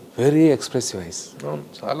 వెరీ ఎక్స్ప్రెసివ్ ఐస్,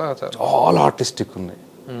 చాలా ఆర్టిస్టిక్ ఉన్నాయి.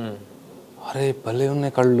 అరే భలే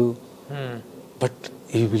ఉన్నాయి కళ్ళు. బట్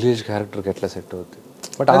ఈ విలేజ్ క్యారెక్టర్కి ఎట్లా సెట్ అవుతుంది?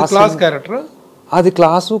 బట్ ఆ క్లాస్ క్యారెక్టర్ అది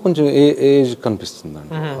క్లాసు కొంచెం ఏజ్ కనిపిస్తుంది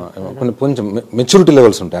అండి, కొంచెం మెచ్యూరిటీ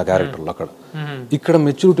లెవెల్స్ ఉంటాయి ఆ క్యారెక్టర్లో. అక్కడ ఇక్కడ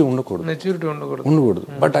మెచ్యూరిటీ ఉండకూడదు.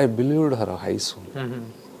 But I believed her ice,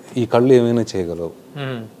 ఈ కళ్ళు ఏమైనా చేయగలవు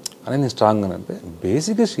అని నేను స్ట్రాంగ్ అని అంటే.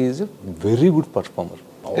 బేసిక్గా she is a very good performer.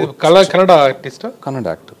 Kannada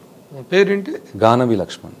actor. పేరేంటి? గానవి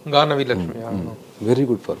లక్ష్మణ్. వెరీ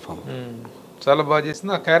గుడ్ పర్ఫార్మర్, చాలా బాగా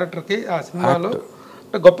చేసింది ఆ క్యారెక్టర్కి. ఆ సినిమాలో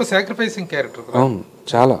గొప్ప సాక్రిఫైసింగ్ క్యారెక్టర్. అవును,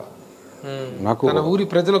 చాలా. నాకు తన ఊరి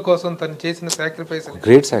ప్రజల కోసం తను చేసిన సాక్రిఫైస్,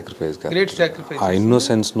 గ్రేట్ సాక్రిఫైస్. ఆ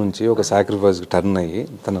ఇన్నోసెన్స్ నుంచి ఒక సాక్రిఫైస్ టర్న్ అయ్యి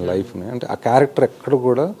తన లైఫ్ని, అంటే ఆ క్యారెక్టర్ ఎక్కడ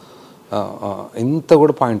కూడా ఇంత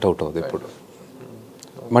కూడా పాయింట్ అవుట్ అవుతుంది ఇప్పుడు.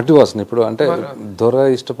 మట్టి వాసన ఇప్పుడు అంటే దొర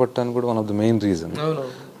ఇష్టపడటానికి కూడా one of the main reason.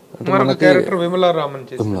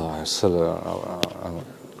 అసలు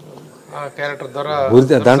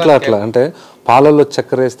దాంట్లో అట్లా అంటే పాలల్లో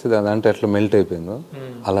చక్కెర వేస్తే దాంట్లో ఎట్లా మెల్ట్ అయిపోయిందో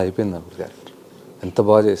అలా అయిపోయింది అప్పుడు క్యారెక్టర్. ఎంత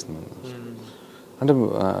బాగా చేసింది అంటే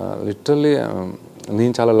లిటరల్లీ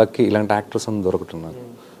నేను చాలా లక్కీ ఇలాంటి యాక్టర్స్ అని దొరకటున్నాను.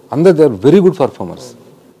 అందరు they are very good performers.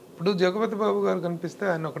 ఇప్పుడు జగపతి బాబు గారు కనిపిస్తే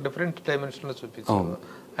ఆయన ఒక డిఫరెంట్ డైమెన్షన్లో చూపించారు.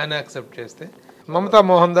 ఆయన యాక్సెప్ట్ చేస్తే. మమతా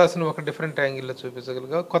మోహన్ దాస్ను ఒక డిఫరెంట్ యాంగిల్లో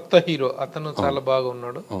చూపించగలిగా కొత్త హీరో, అతను చాలా బాగా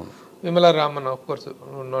ఉన్నాడు. Vimala Raman of course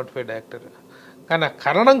notified actor, కానీ ఆ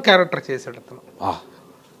కరణం క్యారెక్టర్ చేశాడు అతను.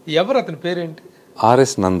 ఎవరు అతని పేరేంటి?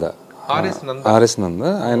 ఆర్ఎస్ నంద.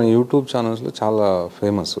 ఆయన యూట్యూబ్ ఛానల్స్లో చాలా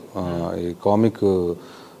ఫేమస్. ఈ కామిక్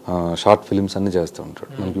షార్ట్ ఫిలిమ్స్ అన్ని చేస్తూ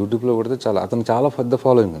ఉంటాడు. మనకి యూట్యూబ్లో కొడితే అతను చాలా పెద్ద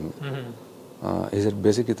ఫాలోయింగ్ ఉంది. ఈజ్ ఇట్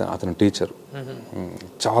బేసిక్ అతను టీచర్.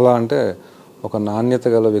 చాలా అంటే ఒక నాణ్యత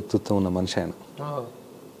గల వ్యక్తిత్వం ఉన్న మనిషి ఆయన.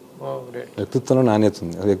 వ్యక్తిత్వంలో నాణ్యత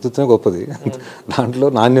ఉంది, వ్యక్తిత్వమే గొప్పది, దాంట్లో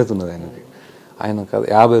నాణ్యత ఉన్నది ఆయనకి. ఆయన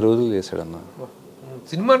 50 రోజులు చేశాడు అన్న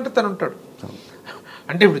సినిమా. అంటే తను ఉంటాడు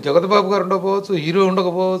అంటే ఇప్పుడు జగపతి బాబు గారు ఉండకపోవచ్చు, హీరో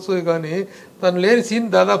ఉండకపోవచ్చు, కానీ తను లేని సీన్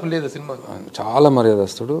దాదాపు లేదు సినిమాలో. చాలా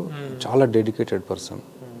మర్యాదస్తుడు, చాలా డెడికేటెడ్ పర్సన్.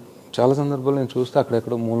 చాలా సందర్భాలు నేను చూస్తే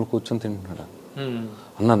అక్కడెక్కడో మూల కూర్చొని తింటున్నాడు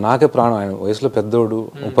అన్న. నాకే ప్రాణం. ఆయన వయసులో పెద్దోడు,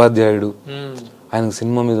 ఉపాధ్యాయుడు, ఆయనకు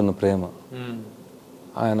సినిమా మీద ఉన్న ప్రేమ.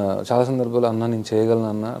 ఆయన చాలా సందర్భాలు అన్న నేను చేయగలను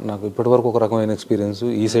అన్న, నాకు ఇప్పటివరకు ఒక రకమైన ఎక్స్పీరియన్స్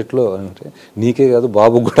ఈ సెట్లో అంటే నీకే కాదు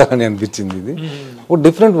బాబు కూడా అని అనిపించింది. ఇది ఒక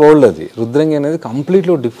డిఫరెంట్ వరల్డ్. అది రుద్రంగి అనేది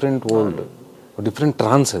కంప్లీట్లీ డిఫరెంట్ వరల్డ్, డిఫరెంట్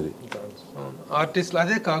ట్రాన్స్. అది ఆర్టిస్టులు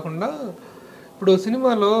అదే కాకుండా ఇప్పుడు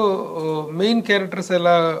సినిమాలో మెయిన్ క్యారెక్టర్స్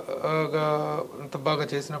ఎలా అంత బాగా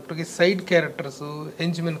చేసినప్పటికీ సైడ్ క్యారెక్టర్స్,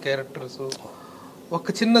 హెంజ్మెన్ క్యారెక్టర్స్,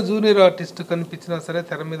 ఒక చిన్న జూనియర్ ఆర్టిస్ట్ కనిపించినా సరే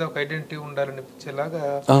తెర మీద ఒక ఐడెంటిటీ ఉండాలనిపించేలాగా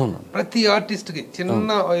ప్రతి ఆర్టిస్ట్కి,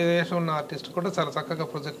 చిన్న వేషం ఉన్న ఆర్టిస్ట్ కూడా చాలా చక్కగా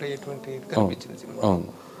ప్రొజెక్ట్ అయ్యేటువంటి కనిపించింది cinema.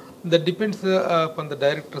 That depends upon the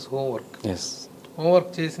directors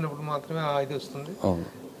homework చేసినప్పుడు మాత్రమే ఇది వస్తుంది.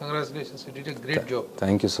 Congratulations, you did a great job.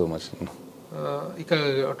 Thank you so much. ఇక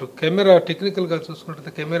అటు కెమెరా టెక్నికల్గా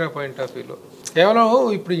చూసుకుంటే కెమెరా పాయింట్ ఆఫ్ వ్యూలో కేవలం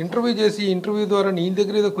ఇప్పుడు ఇంటర్వ్యూ చేసి ఇంటర్వ్యూ ద్వారా నీ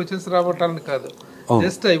దగ్గర ఏదో క్వశ్చన్స్ రాబట్టాలని కాదు,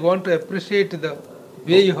 just I want to appreciate the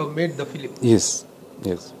way you have made the film.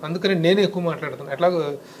 అందుకని నేనే ఎక్కువ మాట్లాడుతాను, ఎట్లాగో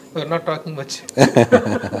నాట్ టాకింగ్ మచ్.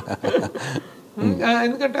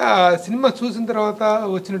 ఎందుకంటే ఆ సినిమా చూసిన తర్వాత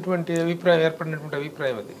వచ్చినటువంటి అభిప్రాయం, ఏర్పడినటువంటి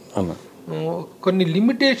అభిప్రాయం అది. కొన్ని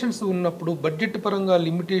లిమిటేషన్స్ ఉన్నప్పుడు, బడ్జెట్ పరంగా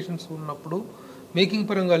లిమిటేషన్స్ ఉన్నప్పుడు, మేకింగ్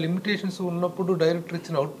పరంగా లిమిటేషన్స్ ఉన్నప్పుడు డైరెక్టర్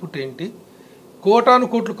ఇచ్చిన అవుట్పుట్ ఏంటి, కోటాను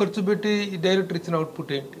కోట్లు ఖర్చు పెట్టి డైరెక్టర్ ఇచ్చిన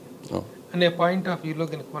అవుట్పుట్ ఏంటి అనే పాయింట్ ఆఫ్ వ్యూలో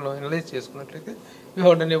కనుక మనం అనలైజ్ చేసుకున్నట్లయితే you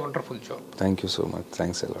have done a wonderful job. Thank you so much.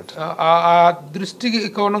 Thanks a lot. ఆ దృష్టికి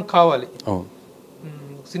కోణం కావాలి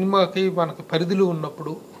సినిమాకి. మనకి పరిధులు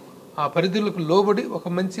ఉన్నప్పుడు ఆ పరిధులకు లోబడి ఒక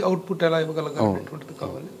మంచి అవుట్పుట్ ఎలా ఇవ్వగలగాలనేటువంటిది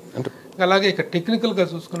కావాలి. అలాగే ఇక టెక్నికల్గా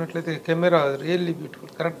చూసుకున్నట్లయితే కెమెరా రియల్లీ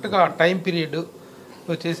బ్యూటిఫుల్. కరెక్ట్గా ఆ టైం పీరియడ్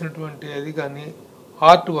చేసినటువంటి అది కానీ,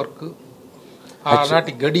 ఆర్ట్ వర్క్,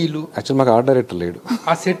 ఆనాటి గడీలు. యాక్చువల్ మాకు ఆర్ట్ డైరెక్టర్ లేడు.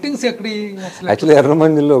 ఆ సెట్టింగ్స్ ఎక్కడి యాక్చువల్లీ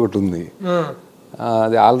ఎర్రమంజిల్లో ఒకటి ఉంది,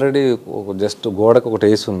 అది ఆల్రెడీ ఒక జస్ట్ గోడకు ఒకటి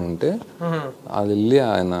వేసి ఉంటే అది వెళ్ళి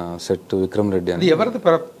ఆయన సెట్ విక్రమ్ రెడ్డి అని. ఎవరిది?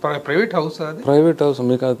 Private house? అది ప్రైవేట్ హౌస్.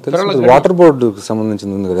 మీకు తెలుసు, వాటర్ బోర్డుకి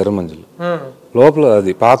సంబంధించింది ఉంది కదా ఎర్రమంజిల్ లోపల.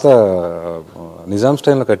 అది పాత నిజాం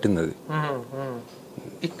స్టైల్లో కట్టింది అది.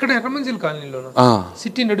 ఇక్కడ ఎర్రమంజిల్ కాలనీలో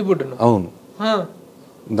సిటీ నడిబొడ్డు. అవును,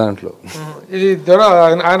 దాంట్లో ఇది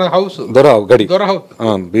ఆయన హౌస్, దొర గడి,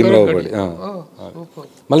 భీమరావు గడి.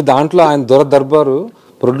 మళ్ళీ దాంట్లో ఆయన దొర దర్బారు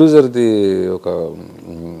ప్రొడ్యూసర్ది ఒక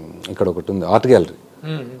ఇక్కడ ఒకటి ఉంది, art gallery.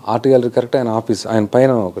 Art gallery correct ఆయన ఆఫీస్, ఆయన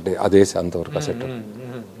పైన ఒకటి అది వేసి అంతవరకు ఆ సెట్.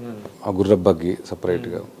 ఆ గుర్రబ్బగ్గి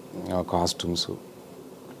సపరేట్గా, ఆ కాస్ట్యూమ్స్,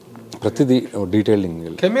 ప్రతిదీ డీటెయిలింగ్.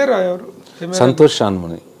 కెమెరా ఎవరు? సంతోష్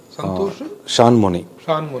షాన్మోని,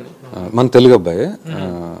 మన తెలుగు అబ్బాయి,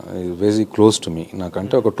 వెరీ క్లోజ్ టు మీ.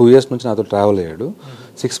 నాకంటే ఒక 2 years నుంచి నాతో ట్రావెల్ అయ్యాడు.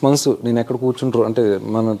 6 months నేను ఎక్కడ కూర్చుంటారు అంటే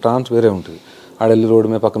మన ట్రాన్స్ వేరే ఉంటుంది, ఆడెళ్ళి రోడ్డు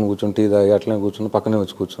మీద పక్కన కూర్చొని టీ తాగి అట్లనే కూర్చొని పక్కనే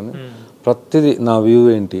వచ్చి కూర్చొని ప్రతిదీ నా వ్యూ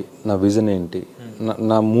ఏంటి, నా విజన్ ఏంటి,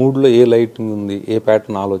 నా మూడ్లో ఏ లైటింగ్ ఉంది, ఏ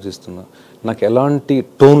ప్యాటర్న్ ఆలోచిస్తున్నా, నాకు ఎలాంటి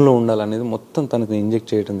టోన్లో ఉండాలనేది మొత్తం తనకు ఇంజెక్ట్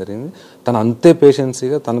చేయడం జరిగింది. తను అంతే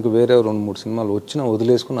పేషెన్సీగా తనకు వేరే 2-3 సినిమాలు వచ్చినా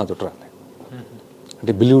వదిలేసుకుని నాతో రాలే.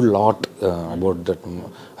 అంటే బిలీవ్ లాట్ అబౌట్ దట్.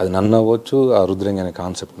 అది నన్ను అవ్వచ్చు, ఆ రుద్రంగి అనే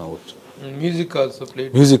కాన్సెప్ట్ అవ్వచ్చు.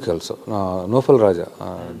 Music also నోఫల్ Raja,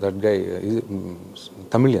 that guy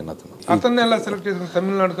Tamilian. అతను ఎలా సెలెక్ట్ చేసిన?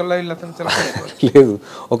 తమిళనాడు కల్లా లేదు,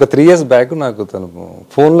 ఒక 3 years బ్యాక్ నాకు తను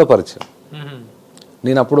ఫోన్లో పరిచయం.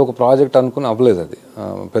 నేను అప్పుడు ఒక ప్రాజెక్ట్ అనుకుని అవ్వలేదు, అది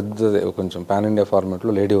పెద్దది కొంచెం పాన్ ఇండియా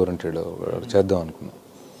ఫార్మాట్లో లేడీ ఓరియంటెడ్ చేద్దాం అనుకున్నాను.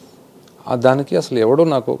 దానికి అసలు ఎవడో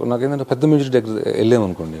నాకేంటంటే పెద్ద మ్యూజిక్ దగ్గర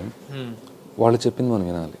వెళ్ళామనుకోండి, వాళ్ళు చెప్పింది మనం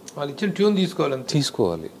వినాలి, వాళ్ళు ఇచ్చిన ట్యూన్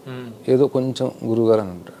తీసుకోవాలి. ఏదో కొంచెం గురువుగారు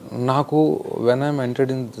అని అంటారు. నాకు when I'm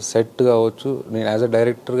entered in set కావచ్చు, నేను యాజ్ అ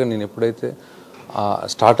డైరెక్టర్గా నేను ఎప్పుడైతే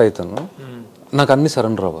స్టార్ట్ అవుతానో నాకు అన్ని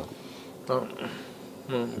సరెండర్ అవ్వాలి.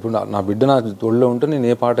 ఇప్పుడు నా బిడ్డ నా తోడులో ఉంటే నేను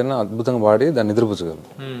ఏ పాటైనా అద్భుతంగా పాడి దాన్ని నిద్రపుచ్చగలను.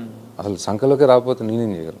 అసలు సంఖ్యలోకి రాకపోతే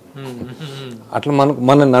నేనేం చేయగలను. అట్లా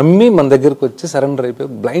మన నమ్మి మన దగ్గరకు వచ్చి సరెండర్ అయిపోయి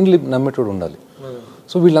బ్లైండ్లీ నమ్మేటోడు ఉండాలి.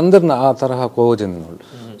 సో వీళ్ళందరూ ఆ తరహా కోవ చెందిన వాళ్ళు.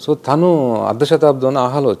 సో తను అర్ధశతాబ్దం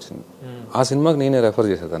ఆహాలో వచ్చింది. ఆ సినిమాకి నేనే రెఫర్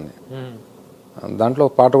చేసేదాన్ని. దాంట్లో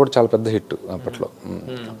ఒక పాట కూడా చాలా పెద్ద హిట్ అప్పట్లో.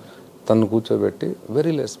 తను కూర్చోబెట్టి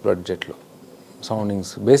వెరీ లెస్ బడ్జెట్లో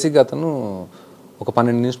సౌండింగ్స్, బేసిక్గా అతను ఒక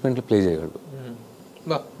 12 ఇన్స్ట్రుమెంట్లు ప్లే చేయగలడు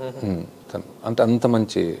తను, అంటే అంత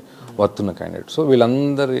మంచి వర్తున్న క్యాండిడేట్. సో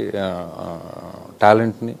వీళ్ళందరి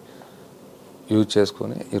టాలెంట్ని యూజ్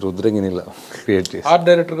చేసుకొని ఈ రుద్రంగిని ఇలా క్రియేట్ చేసి ఆర్ట్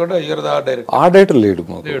డైరెక్టర్ కూడా ఆర్ట్ డైరెక్టర్ లేడు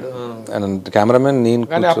మాకు, కెమెరామెన్ నేను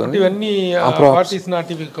కూర్చొని ఇవన్నీ పార్టీస్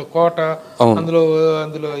నాటివి కోట అందులో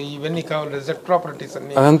అందులో ఇవన్నీ కావాలి సెట్ ప్రాపర్టీస్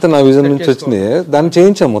అన్ని అదంతా నా విజన్ నుంచి వచ్చింది. దాన్ని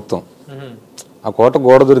చేయించాం మొత్తం. ఆ కోట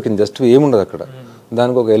గోడ దొరికింది, జస్ట్ ఏముండదు అక్కడ.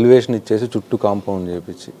 దానికి ఒక ఎలివేషన్ ఇచ్చేసి చుట్టూ కాంపౌండ్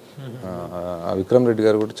చేయించి, విక్రమ్ రెడ్డి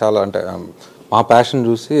గారు కూడా చాలా, అంటే మా ప్యాషన్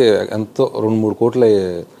చూసి ఎంతో 2-3 కోట్లు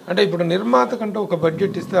అంటే ఇప్పుడు నిర్మాత కంటే ఒక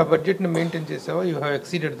బడ్జెట్ ఇస్తే ఆ బడ్జెట్ని మెయింటైన్ చేసావా? You have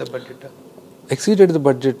exceeded the budget. Exceeded the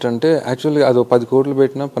budget అంటే యాక్చువల్లీ అది 10 కోట్లు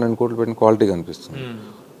పెట్టినా 12 కోట్లు పెట్టిన క్వాలిటీ కనిపిస్తుంది.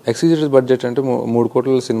 ఎక్సీడెడ్ బడ్జెట్ అంటే 3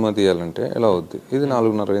 కోట్ల సినిమా తీయాలంటే ఎలా అవుద్ది? ఇది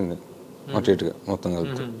 4.5 అయింది అటుగా మొత్తం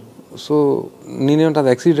కలిపి. సో నేనేమంటే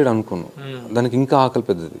అది ఎక్సీడెడ్ అనుకున్నాను. దానికి ఇంకా ఆకలి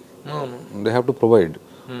పెద్దది, they have to provide.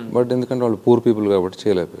 But ఎందుకంటే వాళ్ళు పూర్ పీపుల్ కాబట్టి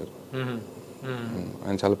చేయలేకపోయారు.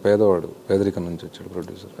 ఆయన చాలా పేదవాడు, పేదరికం నుంచి వచ్చాడు.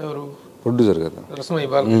 ప్రొడ్యూసర్ కదా,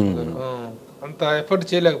 అంత ఎఫర్ట్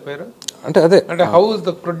చేయలేకపోయారు. అంటే అదే అంటే how is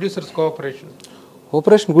the producers cooperation?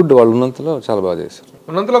 Cooperation good, వాళ్ళు ఉన్నంతలో చాలా బాగా చేశారు.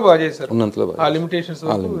 ఉన్నంతలో బాగా ఆ లిమిటేషన్స్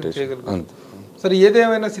సరే.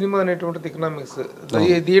 ఏదేమైనా సినిమా అనేటువంటిది ఎకనామిక్స్.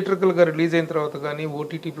 థియేటర్కల్గా రిలీజ్ అయిన తర్వాత కానీ,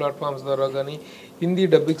 ఓటీటీ ప్లాట్ఫామ్స్ ద్వారా కానీ, హిందీ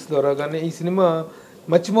డబ్బింగ్స్ ద్వారా కానీ ఈ సినిమా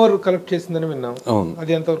మచ్ మోర్ కలెక్ట్ చేసిందని విన్నాం.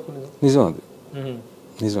 అది ఎంతవరకు నిజం? అది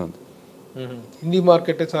నిజం. అది హిందీ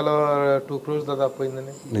మార్కెట్ చాలా 2 crores దాదాపు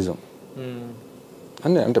పోయిందని నిజం.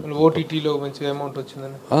 అంటే ఓటీటీలో మంచి అమౌంట్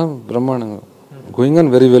వచ్చిందని బ్రహ్మాండంగా గోయింగ్ ఆన్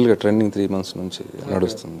వెరీ వెల్ గా, ట్రెండింగ్ 3 months నుంచి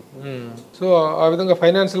నడుస్తుంది. సో ఆ విధంగా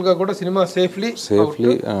ఫైనాన్షియల్ గా కూడా సినిమా సేఫ్లీ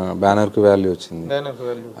బ్యానర్ కి వాల్యూ వచ్చింది.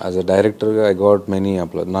 యాజ్ అ డైరెక్టర్ గా ఐ గాట్ మెనీ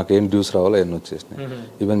అప్లాజ్. నాకేం డ్యూస్ రావాలో ఎన్ని వచ్చేసినాయి.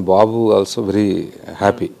 Even Babu also very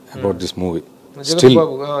happy about this movie. Still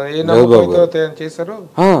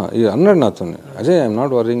అన్నాడు నాతో, Ajay I'm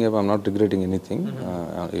not worrying, I'm not regretting anything,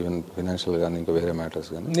 even financial కానీ ఇంకా వేరే మ్యాటర్స్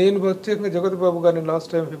కానీ. నేను ప్రత్యేకంగా జగపతి బాబు గారిని లాస్ట్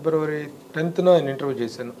టైం February 10th ఆయన ఇంటర్వ్యూ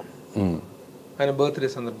చేశాను, ఆయన బర్త్డే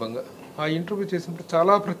సందర్భంగా. ఆ ఇంటర్వ్యూ చేసినప్పుడు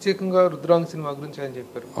చాలా ప్రత్యేకంగా రుద్రాంగి సినిమా గురించి ఆయన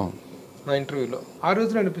చెప్పారు నా ఇంటర్వ్యూలో. ఆ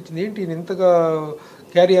రోజున అనిపించింది, ఏంటి ఈయన ఇంతగా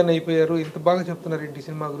క్యారీ ఆన్ అయిపోయారు, ఇంత బాగా చెప్తున్నారు ఏంటి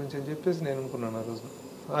సినిమా గురించి అని చెప్పేసి నేను అనుకున్నాను ఆ రోజున.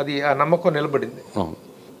 అది ఆ నమ్మకం నిలబడింది.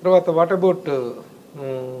 తర్వాత what about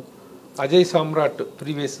Ajay Samrat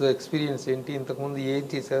previous experience ఏంటి? ఇంతకుముందు ఏం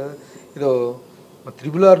చేశారు? ఏదో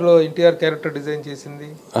RRRలో ఎన్టీఆర్ క్యారెక్టర్ డిజైన్ చేసింది.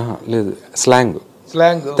 లేదు, స్లాంగ్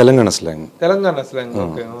తెలంగాణ స్లాంగ్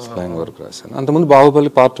వర్క్ రాశాను. అంతకుముందు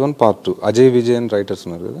బాహుబలి Part 1, Part 2 అజయ్ విజయ్ అని రైటర్స్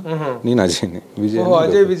ఉన్నారు కదా, నేను అజయ్ని,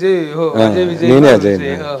 నేనే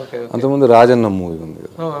అజయ్ని. అంతకుముందు రాజన్న మూవీ ఉంది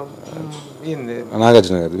కదా,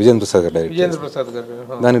 నాగార్జున గారు, విజేంద్ర ప్రసాద్ గారు,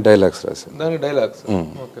 దానికి డైలాగ్స్ రాశాను.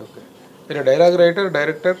 డైలాగ్ రైటర్,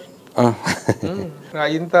 డైరెక్టర్,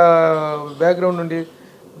 ఇంత బ్యాక్గ్రౌండ్ నుండి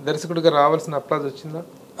దర్శకుడిగా రావాల్సిన అప్లాజ్ వచ్చిందా?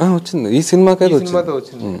 వచ్చింది. ఈ సినిమాకి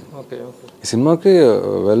వచ్చింది. ఈ సినిమాకి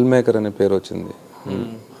వెల్ మేకర్ అనే పేరు వచ్చింది.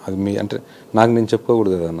 అది మీ అంటే నాకు నేను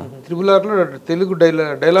చెప్పుకోకూడదు కదా అన్న. RRRలో తెలుగు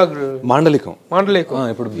డైలాగ్ మాండలికం.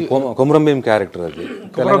 ఇప్పుడు కొమరం భీం క్యారెక్టర్, అది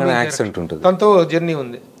తెలంగాణ యాక్సెంట్ ఉంటుంది. తనతో జర్నీ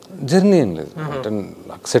ఉంది. జర్నీ ఏం లేదు,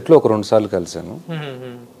 సెట్లో ఒక 2 సార్లు కలిసాను.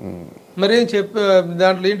 మరి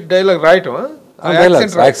దాంట్లో ఏంటి డైలాగ్ రాయటం?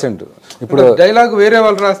 యాక్సెంట్. ఇప్పుడు డైలాగ్ వేరే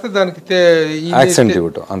వాళ్ళు రాస్తే దానికి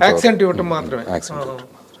యాక్సెంట్ ఇవ్వటం మాత్రమే.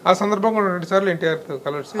 ఆ సందర్భంగా 2 సార్లు ఎన్టీఆర్ తో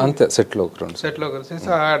కలిసి అంతే, సెట్లో ఒక 2 సెట్లో కలిసి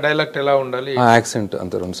ఆ డైలాగ్ ఎలా ఉండాలి, యాక్సెంట్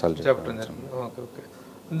అంతే 2 సార్లు చెప్పడం జరిగింది. ఓకే.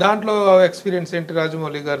 దాంట్లో ఎక్స్పీరియన్స్ ఏంటి?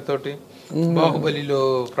 రాజమౌళి గారితో, బాహుబలిలో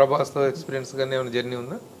ప్రభాస్తో ఎక్స్పీరియన్స్ గానీ ఏమైనా జర్నీ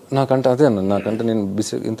ఉందా? నాకంటే అదే అన్న, నాకంటే నేను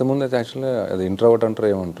ఇంతకుముందు అయితే యాక్చువల్గా అది ఇంట్రోవర్ట్ అంటారు,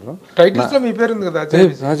 ఏమంటారు, టైటిల్స్ లో మీ పేరు ఉంది కదా,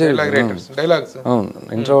 డైలాగ్స్. అవును,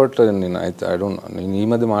 ఇంట్రోవర్ట్ నేను అయితే నేను ఈ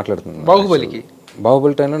మధ్య మాట్లాడుతున్నాను.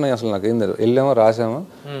 బాహుబలి టైంలో నేను అసలు నాకేం తెలియదు, వెళ్ళామో రాసామో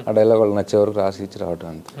ఆ డైలాగ్ వాళ్ళు నచ్చే వరకు రాసి ఇచ్చి రావటం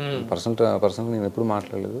అంతే. పర్సనల్ నేను ఎప్పుడు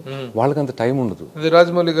మాట్లాడలేదు, వాళ్ళకి అంత టైం ఉండదు.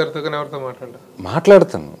 రాజమౌళి గారితో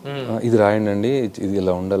మాట్లాడతాను, ఇది రాయండి, ఇది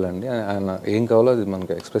ఇలా ఉండాలండి, ఆయన ఏం కావాలో అది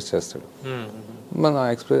మనకు ఎక్స్ప్రెస్ చేస్తాడు. మన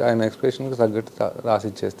ఆయన ఎక్స్ప్రెషన్కి తగ్గట్టు రాసి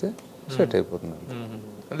ఇచ్చేస్తే సెట్ అయిపోతుంది.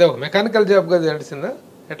 అదే మెకానికల్ జాబ్గా నడిచిందా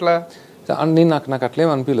ఎట్లా? నాకు అట్లేం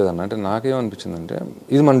అనిపించలేదు అన్న. అంటే నాకేమనిపించింది అంటే,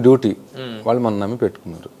 ఇది మన డ్యూటీ, వాళ్ళు మన నమ్మి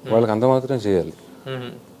పెట్టుకున్నారు, వాళ్ళకి అంత మాత్రం చేయాలి.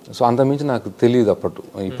 సో అంతమించి నాకు తెలియదు అప్పట్లో.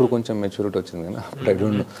 ఇప్పుడు కొంచెం మెచ్యూరిటీ వచ్చింది కానీ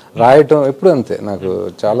అప్పుడు రాయటం ఎప్పుడు అంతే. నాకు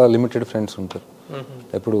చాలా లిమిటెడ్ ఫ్రెండ్స్ ఉంటారు,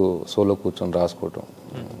 ఎప్పుడు సోలో కూర్చొని రాసుకోవటం,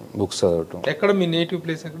 బుక్స్ చదవటం. ఎక్కడ మీ నేటివ్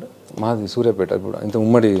ప్లేస్? ఎక్కడ? మాది సూర్యాపేట, ఇప్పుడు ఇంత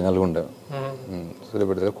ఉమ్మడి నల్గొండ.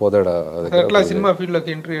 దగ్గర కోదాడ ఎట్లా సినిమా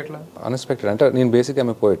ఫీల్డ్లోకి ఎంట్రీ ఎట్లా? అన్ఎక్స్పెక్టెడ్. అంటే నేను బేసిక్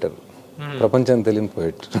ఆమె పోయిటర్, ప్రపంచాన్ని తెలియని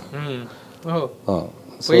పోయిటర్.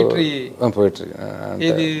 పోయిటరీ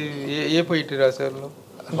ఏ పోయిటరీ రాశారు?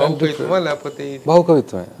 లేకపోతే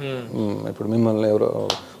భావుకవిత్వమే. ఇప్పుడు మిమ్మల్ని ఎవరో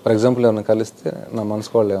ఫర్ ఎగ్జాంపుల్ ఏమైనా కలిస్తే నా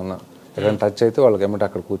మనసు వాళ్ళు ఏమన్నా ఎక్కడైనా టచ్ అయితే వాళ్ళకి ఏమంటే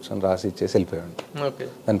అక్కడ కూర్చొని రాసి ఇచ్చేసి వెళ్ళిపోయాడు.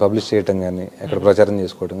 దాన్ని పబ్లిష్ చేయటం కానీ ఎక్కడ ప్రచారం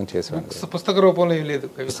చేసుకోవడం కానీ చేసేవాడిని. పుస్తక రూపంలో ఏం లేదు,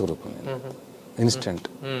 పుస్తక రూపంలో ఇన్స్టెంట్.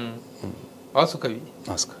 ఆసుకవి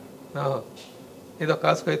ఏదో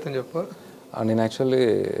ఆసుకవిత్వం చెప్ప. నేను యాక్చువల్లీ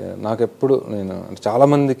నాకెప్పుడు నేను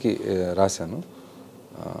చాలామందికి రాశాను.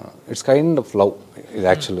 ఇట్స్ కైండ్ ఆఫ్ లవ్ ఇది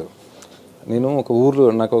యాక్చువల్గా. నేను ఒక ఊర్లో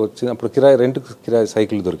నాకు వచ్చినప్పుడు కిరాయి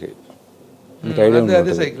సైకిల్ దొరికాయి. మీకు ఐడియా ఉంది?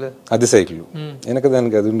 అది సైకిల్ వెనక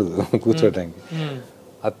దానికి అది ఉండదు కూర్చోటానికి.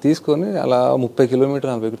 అది తీసుకొని అలా 30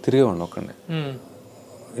 కిలోమీటర్లు 40 తిరిగేవాడిని ఒక్కడే,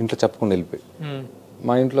 ఇంట్లో చెప్పకుండా వెళ్ళిపోయి.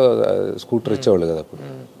 మా ఇంట్లో స్కూటర్ ఇచ్చేవాళ్ళు కదా అప్పుడు.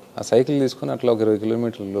 ఆ సైకిల్ తీసుకొని అట్లా ఒక 20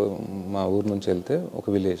 కిలోమీటర్లు మా ఊరు నుంచి వెళ్తే ఒక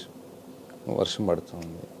విలేజ్, వర్షం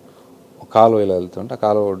పడుతుంది, ఒక కాలువ ఇలా వెళ్తుంటే ఆ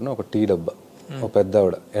కాలువ ఒడ్డున ఒక టీ డబ్బా, ఒక పెద్ద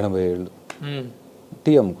ఆవిడ 80 ఏళ్ళు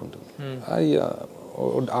టీ అమ్ముకుంటుంది.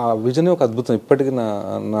 ఆ విజనే ఒక అద్భుతం, ఇప్పటికీ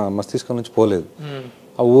నా మస్తిష్కం నుంచి పోలేదు.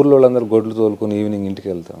 ఆ ఊర్లో వాళ్ళందరూ గొడ్లు తోలుకొని ఈవినింగ్ ఇంటికి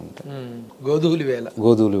వెళ్తా ఉంటారు,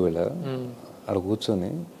 గోధువులు వేళ అక్కడ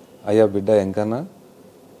కూర్చొని, అయ్యా బిడ్డ ఎంకన్నా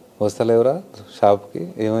వస్తలేవురా షాప్కి,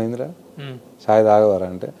 ఏమైందిరా చాయ్ తాగవారా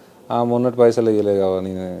అంటే, ఆ మొన్నటి పైసలు ఇవ్వలే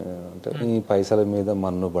కావాలి అంటే, నీ పైసల మీద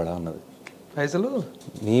మన్నుబడా అన్నది.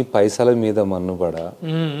 నీ పైసల మీద మన్నుబడా,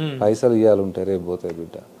 పైసలు ఇవ్వాలంటే రేపు పోతాయి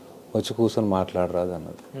బిడ్డ, వచ్చి కూర్చొని మాట్లాడరాదు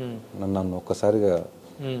అన్నది. నన్ను ఒక్కసారిగా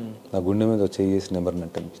నా గుండె మీద చేసి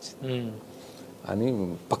నెంబర్నట్టు అనిపించింది. అని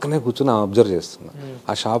పక్కనే కూర్చొని అబ్జర్వ్ చేస్తున్నా.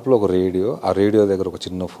 ఆ షాప్లో ఒక రేడియో, ఆ రేడియో దగ్గర ఒక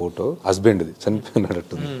చిన్న ఫోటో, హస్బెండ్ది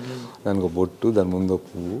చనిపోయినట్టుంది, దానికి ఒక బొట్టు, దాని ముందు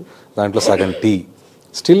పువ్వు, దాంట్లో సగం టీ.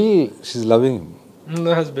 స్టిల్ షీఈ్ లవింగ్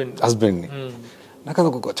హస్బెండ్ని. నాకు అది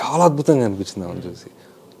చాలా అద్భుతంగా అనిపించింది ఆమెను చూసి.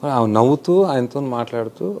 నవ్వుతూ ఆయనతో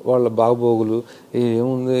మాట్లాడుతూ వాళ్ళ బాగోగులు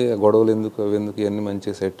ఏముంది, గొడవలు ఎందుకు ఇవన్నీ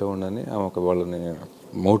మంచిగా సెట్ అవ్వండి ఆమె వాళ్ళని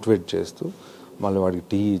మోటివేట్ చేస్తూ మళ్ళీ వాడికి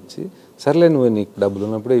టీ ఇచ్చి, సర్లే నువ్వు నీకు డబ్బులు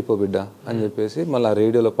ఉన్నప్పుడే అయిపో బిడ్డ అని చెప్పేసి మళ్ళీ ఆ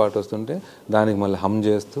రేడియోలో పాట వస్తుంటే దానికి మళ్ళీ హమ్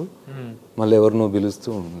చేస్తూ మళ్ళీ ఎవరినో పిలుస్తూ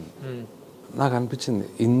ఉంటుంది. నాకు అనిపించింది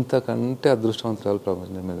ఇంతకంటే అదృష్టవంతురాలు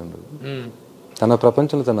ప్రపంచం మీద ఉండదు. తన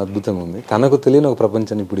ప్రపంచంలో తన అద్భుతంగా ఉంది, తనకు తెలియని ఒక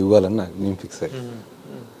ప్రపంచాన్ని ఇప్పుడు ఇవ్వాలని నాకు నేను ఫిక్స్ అయ్యి.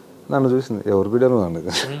 నన్ను చూసింది, ఎవరు బిడ్డను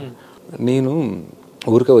అన్నది. నేను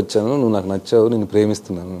ఊరికే వచ్చాను, నువ్వు నాకు నచ్చావు, నేను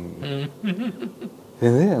ప్రేమిస్తున్నాను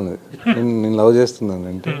ఏదే అన్నది. నేను లవ్ చేస్తున్నాను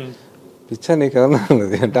అంటే, పిచ్చా నీకేమన్నా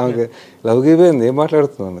అన్నది. అంటే ఆమెకి లవ్ అయిపోయింది, ఏం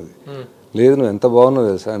మాట్లాడుతున్నావు అన్నది. లేదు నువ్వు ఎంత బాగున్నావు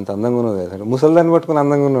తెలుసా, ఎంత అందంగా ఉన్నావు తెలుసా అంటే, ముసలిదాన్ని పట్టుకుని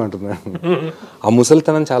అందంగా ఉన్నావు అంటున్నాను. ఆ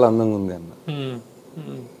ముసలితనం చాలా అందంగా ఉంది అన్న.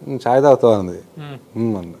 చాయ్ తాగుతావు అన్నది.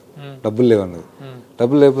 అన్న డబ్బులు లేవన్నది.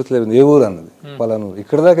 డబ్బులు లేకపోతే లేదు, ఏ ఊరు అన్నది. పలాను.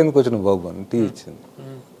 ఇక్కడ దాకా ఎందుకు వచ్చినావు బాబు అని టీ ఇచ్చింది.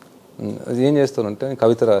 అది ఏం చేస్తానంటే నేను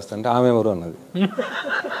కవిత రాస్తా అంటే, ఆమె ఎవరు అన్నది.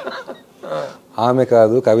 ఆమె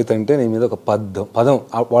కాదు, కవిత అంటే నీ మీద ఒక పదం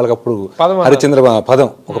వాళ్ళకి అప్పుడు హరిచంద్ర పదం,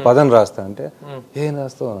 ఒక పదం రాస్తా అంటే, ఏం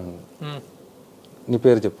రాస్తావు అన్నది. నీ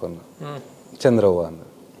పేరు చెప్పు అన్న. చంద్రవ్వ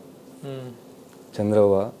అన్నది.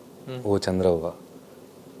 చంద్రవ్వ, ఓ చంద్రవ్వ,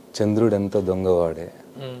 చంద్రుడెంత దొంగవాడే,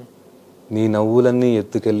 నీ నవ్వులన్నీ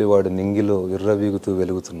ఎత్తుకెళ్ళి వాడు నింగిలో విర్రవీగుతూ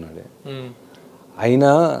వెలుగుతున్నాడే,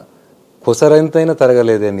 అయినా కొసరెంతైనా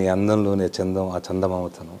తరగలేదే నీ అందంలోనే చందం ఆ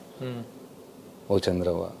చందమామతనం. ఓ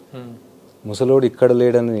చంద్రవ్వ, ముసలోడు ఇక్కడ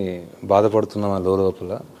లేడని బాధపడుతున్నావా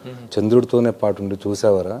లోపల, చంద్రుడితోనే పాటుండి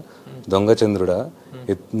చూసావరా దొంగ చంద్రుడా,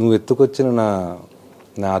 నువ్వు ఎత్తుకొచ్చిన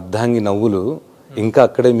నా అర్ధాంగి నవ్వులు ఇంకా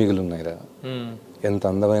అక్కడే మిగిలిన్నాయిరా, ఎంత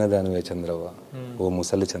అందమైన దానివే చంద్రవ్వ, ఓ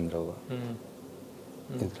ముసలి చంద్రవ్వ.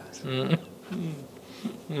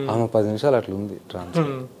 ఆమె 10 నిమిషాలు అట్లా ఉంది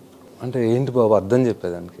ట్రాన్స్ఫర్. అంటే ఏంటి బాబు అర్థం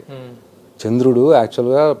చెప్పేదానికి. చంద్రుడు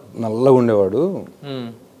యాక్చువల్గా నల్లగా ఉండేవాడు,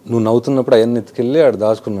 నువ్వు నవ్వుతున్నప్పుడు అవన్నీ ఎత్తుకెళ్ళి ఆడు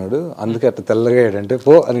దాచుకున్నాడు, అందుకే అట్లా తెల్లగా అయ్యాడంటే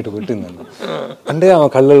పో అని ఇటు పెట్టిందన్న. అంటే ఆమె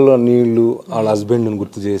కళ్ళల్లో నీళ్లు వాళ్ళ హస్బెండ్ని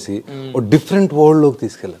గుర్తు చేసి ఒక డిఫరెంట్ వరల్డ్లోకి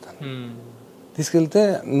తీసుకెళ్తే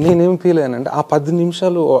నేనేం ఫీల్ అయ్యానంటే, ఆ 10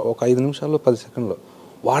 నిమిషాలు, ఒక 5 నిమిషాల్లో 10 సెకండ్లో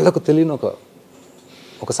వాళ్లకు తెలియని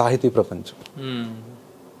ఒక సాహితీ ప్రపంచం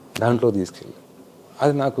దాంట్లో తీసుకెళ్ళి,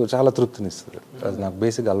 అది నాకు చాలా తృప్తినిస్తుంది. అది నాకు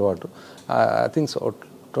బేసిక్ అలవాటు. ఐ థింక్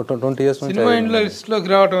 20 years నుంచి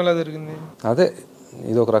అదే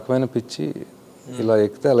ఇది ఒక రకమైన పిచ్చి, ఇలా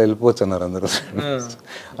ఎక్కితే అలా వెళ్ళిపోవచ్చు అన్నారు అందరూ.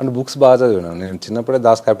 అంటే బుక్స్ బాగా చదివాను నేను. చిన్నప్పుడే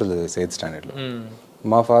దాస్ క్యాపిటల్ చదివేసి 8th స్టాండర్డ్లో.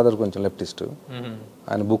 మా ఫాదర్ కొంచెం లెఫ్టిస్ట్,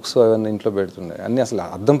 ఆయన బుక్స్ అవన్నీ ఇంట్లో పెడుతుండే అన్నీ. అసలు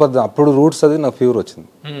అర్థం అప్పుడు రూట్స్ అది నాకు ఫీవర్ వచ్చింది.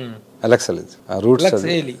 ఎలక్సెల్ ఇది రూట్స్,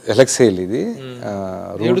 ఎలక్సెల్ ఇది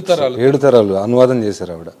 7 తరాలు అనువాదం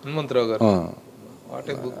చేశారు ఆవిడ.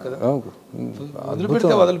 వాటే బుక్ కదా,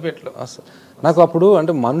 వదిలిపెడితే వదిలిపెట్టలేదు అసలు. నాకు అప్పుడు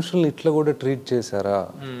అంటే మనుషుల్ని ఇట్లా కూడా ట్రీట్ చేశారా,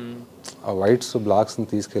 ఆ వైట్స్ బ్లాక్స్ని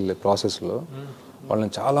తీసుకెళ్లే ప్రాసెస్లో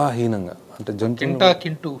వాళ్ళని చాలా హీనంగా, అంటే జంతు కింటా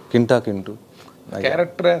కింటూ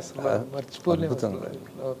క్యారెక్టర్ మర్చిపోలేదు.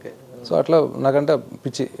 సో అట్లా నాకంటే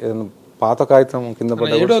పిచ్చి. ఏదైనా పాత కాగితం కింద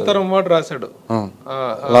పడ్డ 7వ తరం వాడు రాశాడు,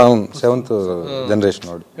 7th జనరేషన్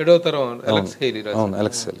వాడు, 7వ తరం అలెక్స్ హెయిలీ. అవును,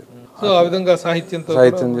 అలెక్స్ హెయిలీ. సో ఆ విధంగా సాహిత్యం.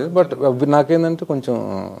 బట్ నాకేందంటే కొంచెం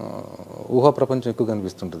ఊహా ప్రపంచం ఎక్కువ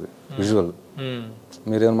కనిపిస్తుంటుంది విజువల్.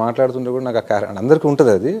 మీరు ఏమైనా మాట్లాడుతుంటే కూడా నాకు ఆ క్యారెక్టర్ అందరికీ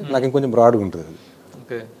ఉంటుంది, అది నాకు ఇంకొంచెం బ్రాడ్గా ఉంటుంది అది.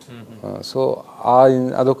 సో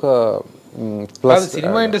అదొక ప్లస్.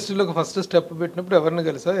 సినిమా ఇండస్ట్రీలో ఫస్ట్ స్టెప్ పెట్టినప్పుడు ఎవరిని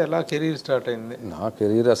కలిసా, ఎలా కెరీర్ స్టార్ట్ అయింది? నా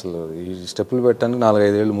కెరీర్ అసలు ఈ స్టెప్పులు పెట్టడానికి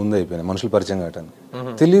 4-5 ఏళ్ళు ముందే అయిపోయినాయి, మనుషులు పరిచయం కావడానికి.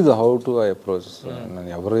 తెలీదు హౌ టు ఐ అప్రోచ్, నన్ను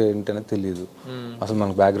ఎవరు ఏంటనే తెలియదు అసలు.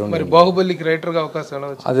 మనకు బ్యాక్గ్రౌండ్. బాహుబలికి రైటర్గా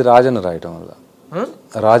అవకాశం అది రాజన్న రాయటం వల్ల.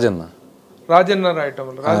 రాజన్న రాయటం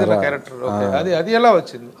వల్ల రాజన్న క్యారెక్టర్. అది ఎలా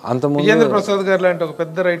వచ్చింది? అంతకుముందు విజేంద్ర ప్రసాద్ గారు లాంటి ఒక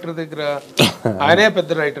పెద్ద రైటర్ దగ్గర, ఆయనే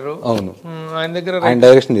పెద్ద రైటరు. అవును, ఆయన దగ్గర ఆయన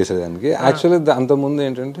డైరెక్షన్ చేసేదానికి. యాక్చువల్లీ అంతకుముందు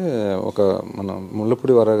ఏంటంటే ఒక మన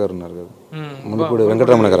ముళ్ళపూడి వర గారు ఉన్నారు కదా, ముళ్ళపూడి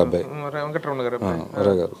వెంకటరమణ గారు అబ్బాయి,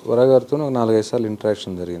 వర గారితో ఒక 4-5 సార్లు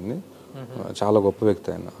ఇంటరాక్షన్ జరిగింది. చాలా గొప్ప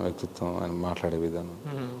వ్యక్తి ఆయన, వ్యక్తిత్వం, ఆయన మాట్లాడే విధానం.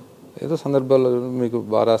 ఏదో సందర్భాల్లో మీకు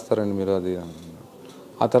బాగా రాస్తారండి మీరు అది.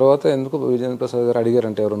 ఆ తర్వాత ఎందుకు విజేంద్ర ప్రసాద్ గారు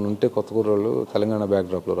అడిగారంటే ఎవరైనా ఉంటే కొత్త కుర్రోళ్ళు తెలంగాణ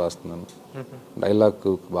బ్యాక్డ్రాప్లో రాస్తున్నాను, డైలాగ్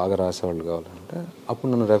బాగా రాసేవాళ్ళు కావాలంటే అప్పుడు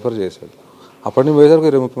నన్ను రెఫర్ చేశాడు. అప్పటి నుంచి పోయేసరికి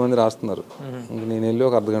 20-30 మంది రాస్తున్నారు. ఇంక నేను వెళ్ళి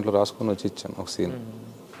ఒక అర్ధగంటలో రాసుకొని వచ్చి ఇచ్చాను ఒక సీన్.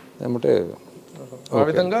 ఏమంటే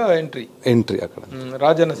ఎంట్రీ అక్కడ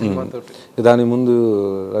రాజన్న సినిమాతో. దాని ముందు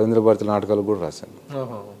రవీంద్ర భారతి నాటకాలు కూడా రాశాను,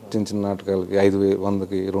 చిన్న చిన్న నాటకాలకి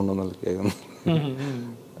 500కి 200కి 500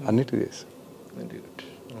 అన్నిటికీ చేశాను.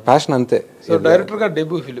 ప్యాషన్ అంతే. సో డైరెక్టర్ గా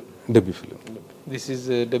debut film. This is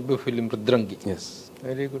debut film Rudrangi. Yes,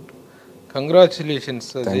 very good, congratulations.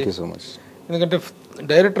 Thank you so much. ఎందుకంటే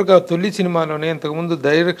డైరెక్టర్గా తొలి సినిమాలోనే, ఇంతకుముందు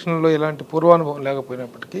డైరెక్షన్లో ఎలాంటి పూర్వానుభవం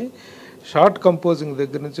లేకపోయినప్పటికీ షార్ట్ కంపోజింగ్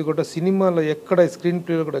దగ్గర నుంచి కూడా సినిమాలో ఎక్కడ స్క్రీన్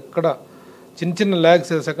ప్లేలో కూడా ఎక్కడ చిన్న చిన్న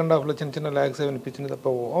ల్యాగ్స్, సెకండ్ హాఫ్లో చిన్న చిన్న ల్యాగ్స్ అనిపించింది తప్ప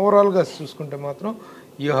ఓవరాల్గా చూసుకుంటే మాత్రం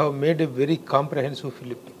you have made a very comprehensive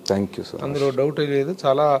film. Thank you sir. అందులో డౌట్ లేదు.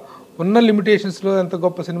 చాలా ఉన్న లిమిటేషన్స్లో ఎంత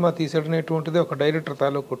గొప్ప సినిమా తీసాడనేటువంటిది ఒక డైరెక్టర్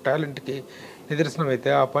తాలూకు టాలెంట్కి నిదర్శనం. అయితే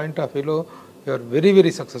ఆ పాయింట్ ఆఫ్ వ్యూలో you are very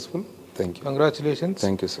very successful. Thank you, congratulations.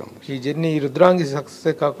 Thank you so much. ఈ జర్నీ, ఈ రుద్రాంగి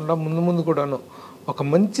సక్సెసే కాకుండా ముందు కూడాను ఒక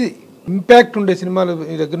మంచి ఇంపాక్ట్ ఉండే సినిమాలు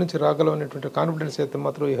ఈ దగ్గర నుంచి రాగలం అనేటువంటి కాన్ఫిడెన్స్ అయితే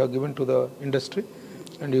మాత్రం you have given to the industry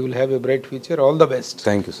and you will have a bright future. All the best.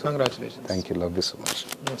 Thank you sir. Congratulations. Thank you, love you so much.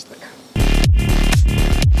 నమస్తే.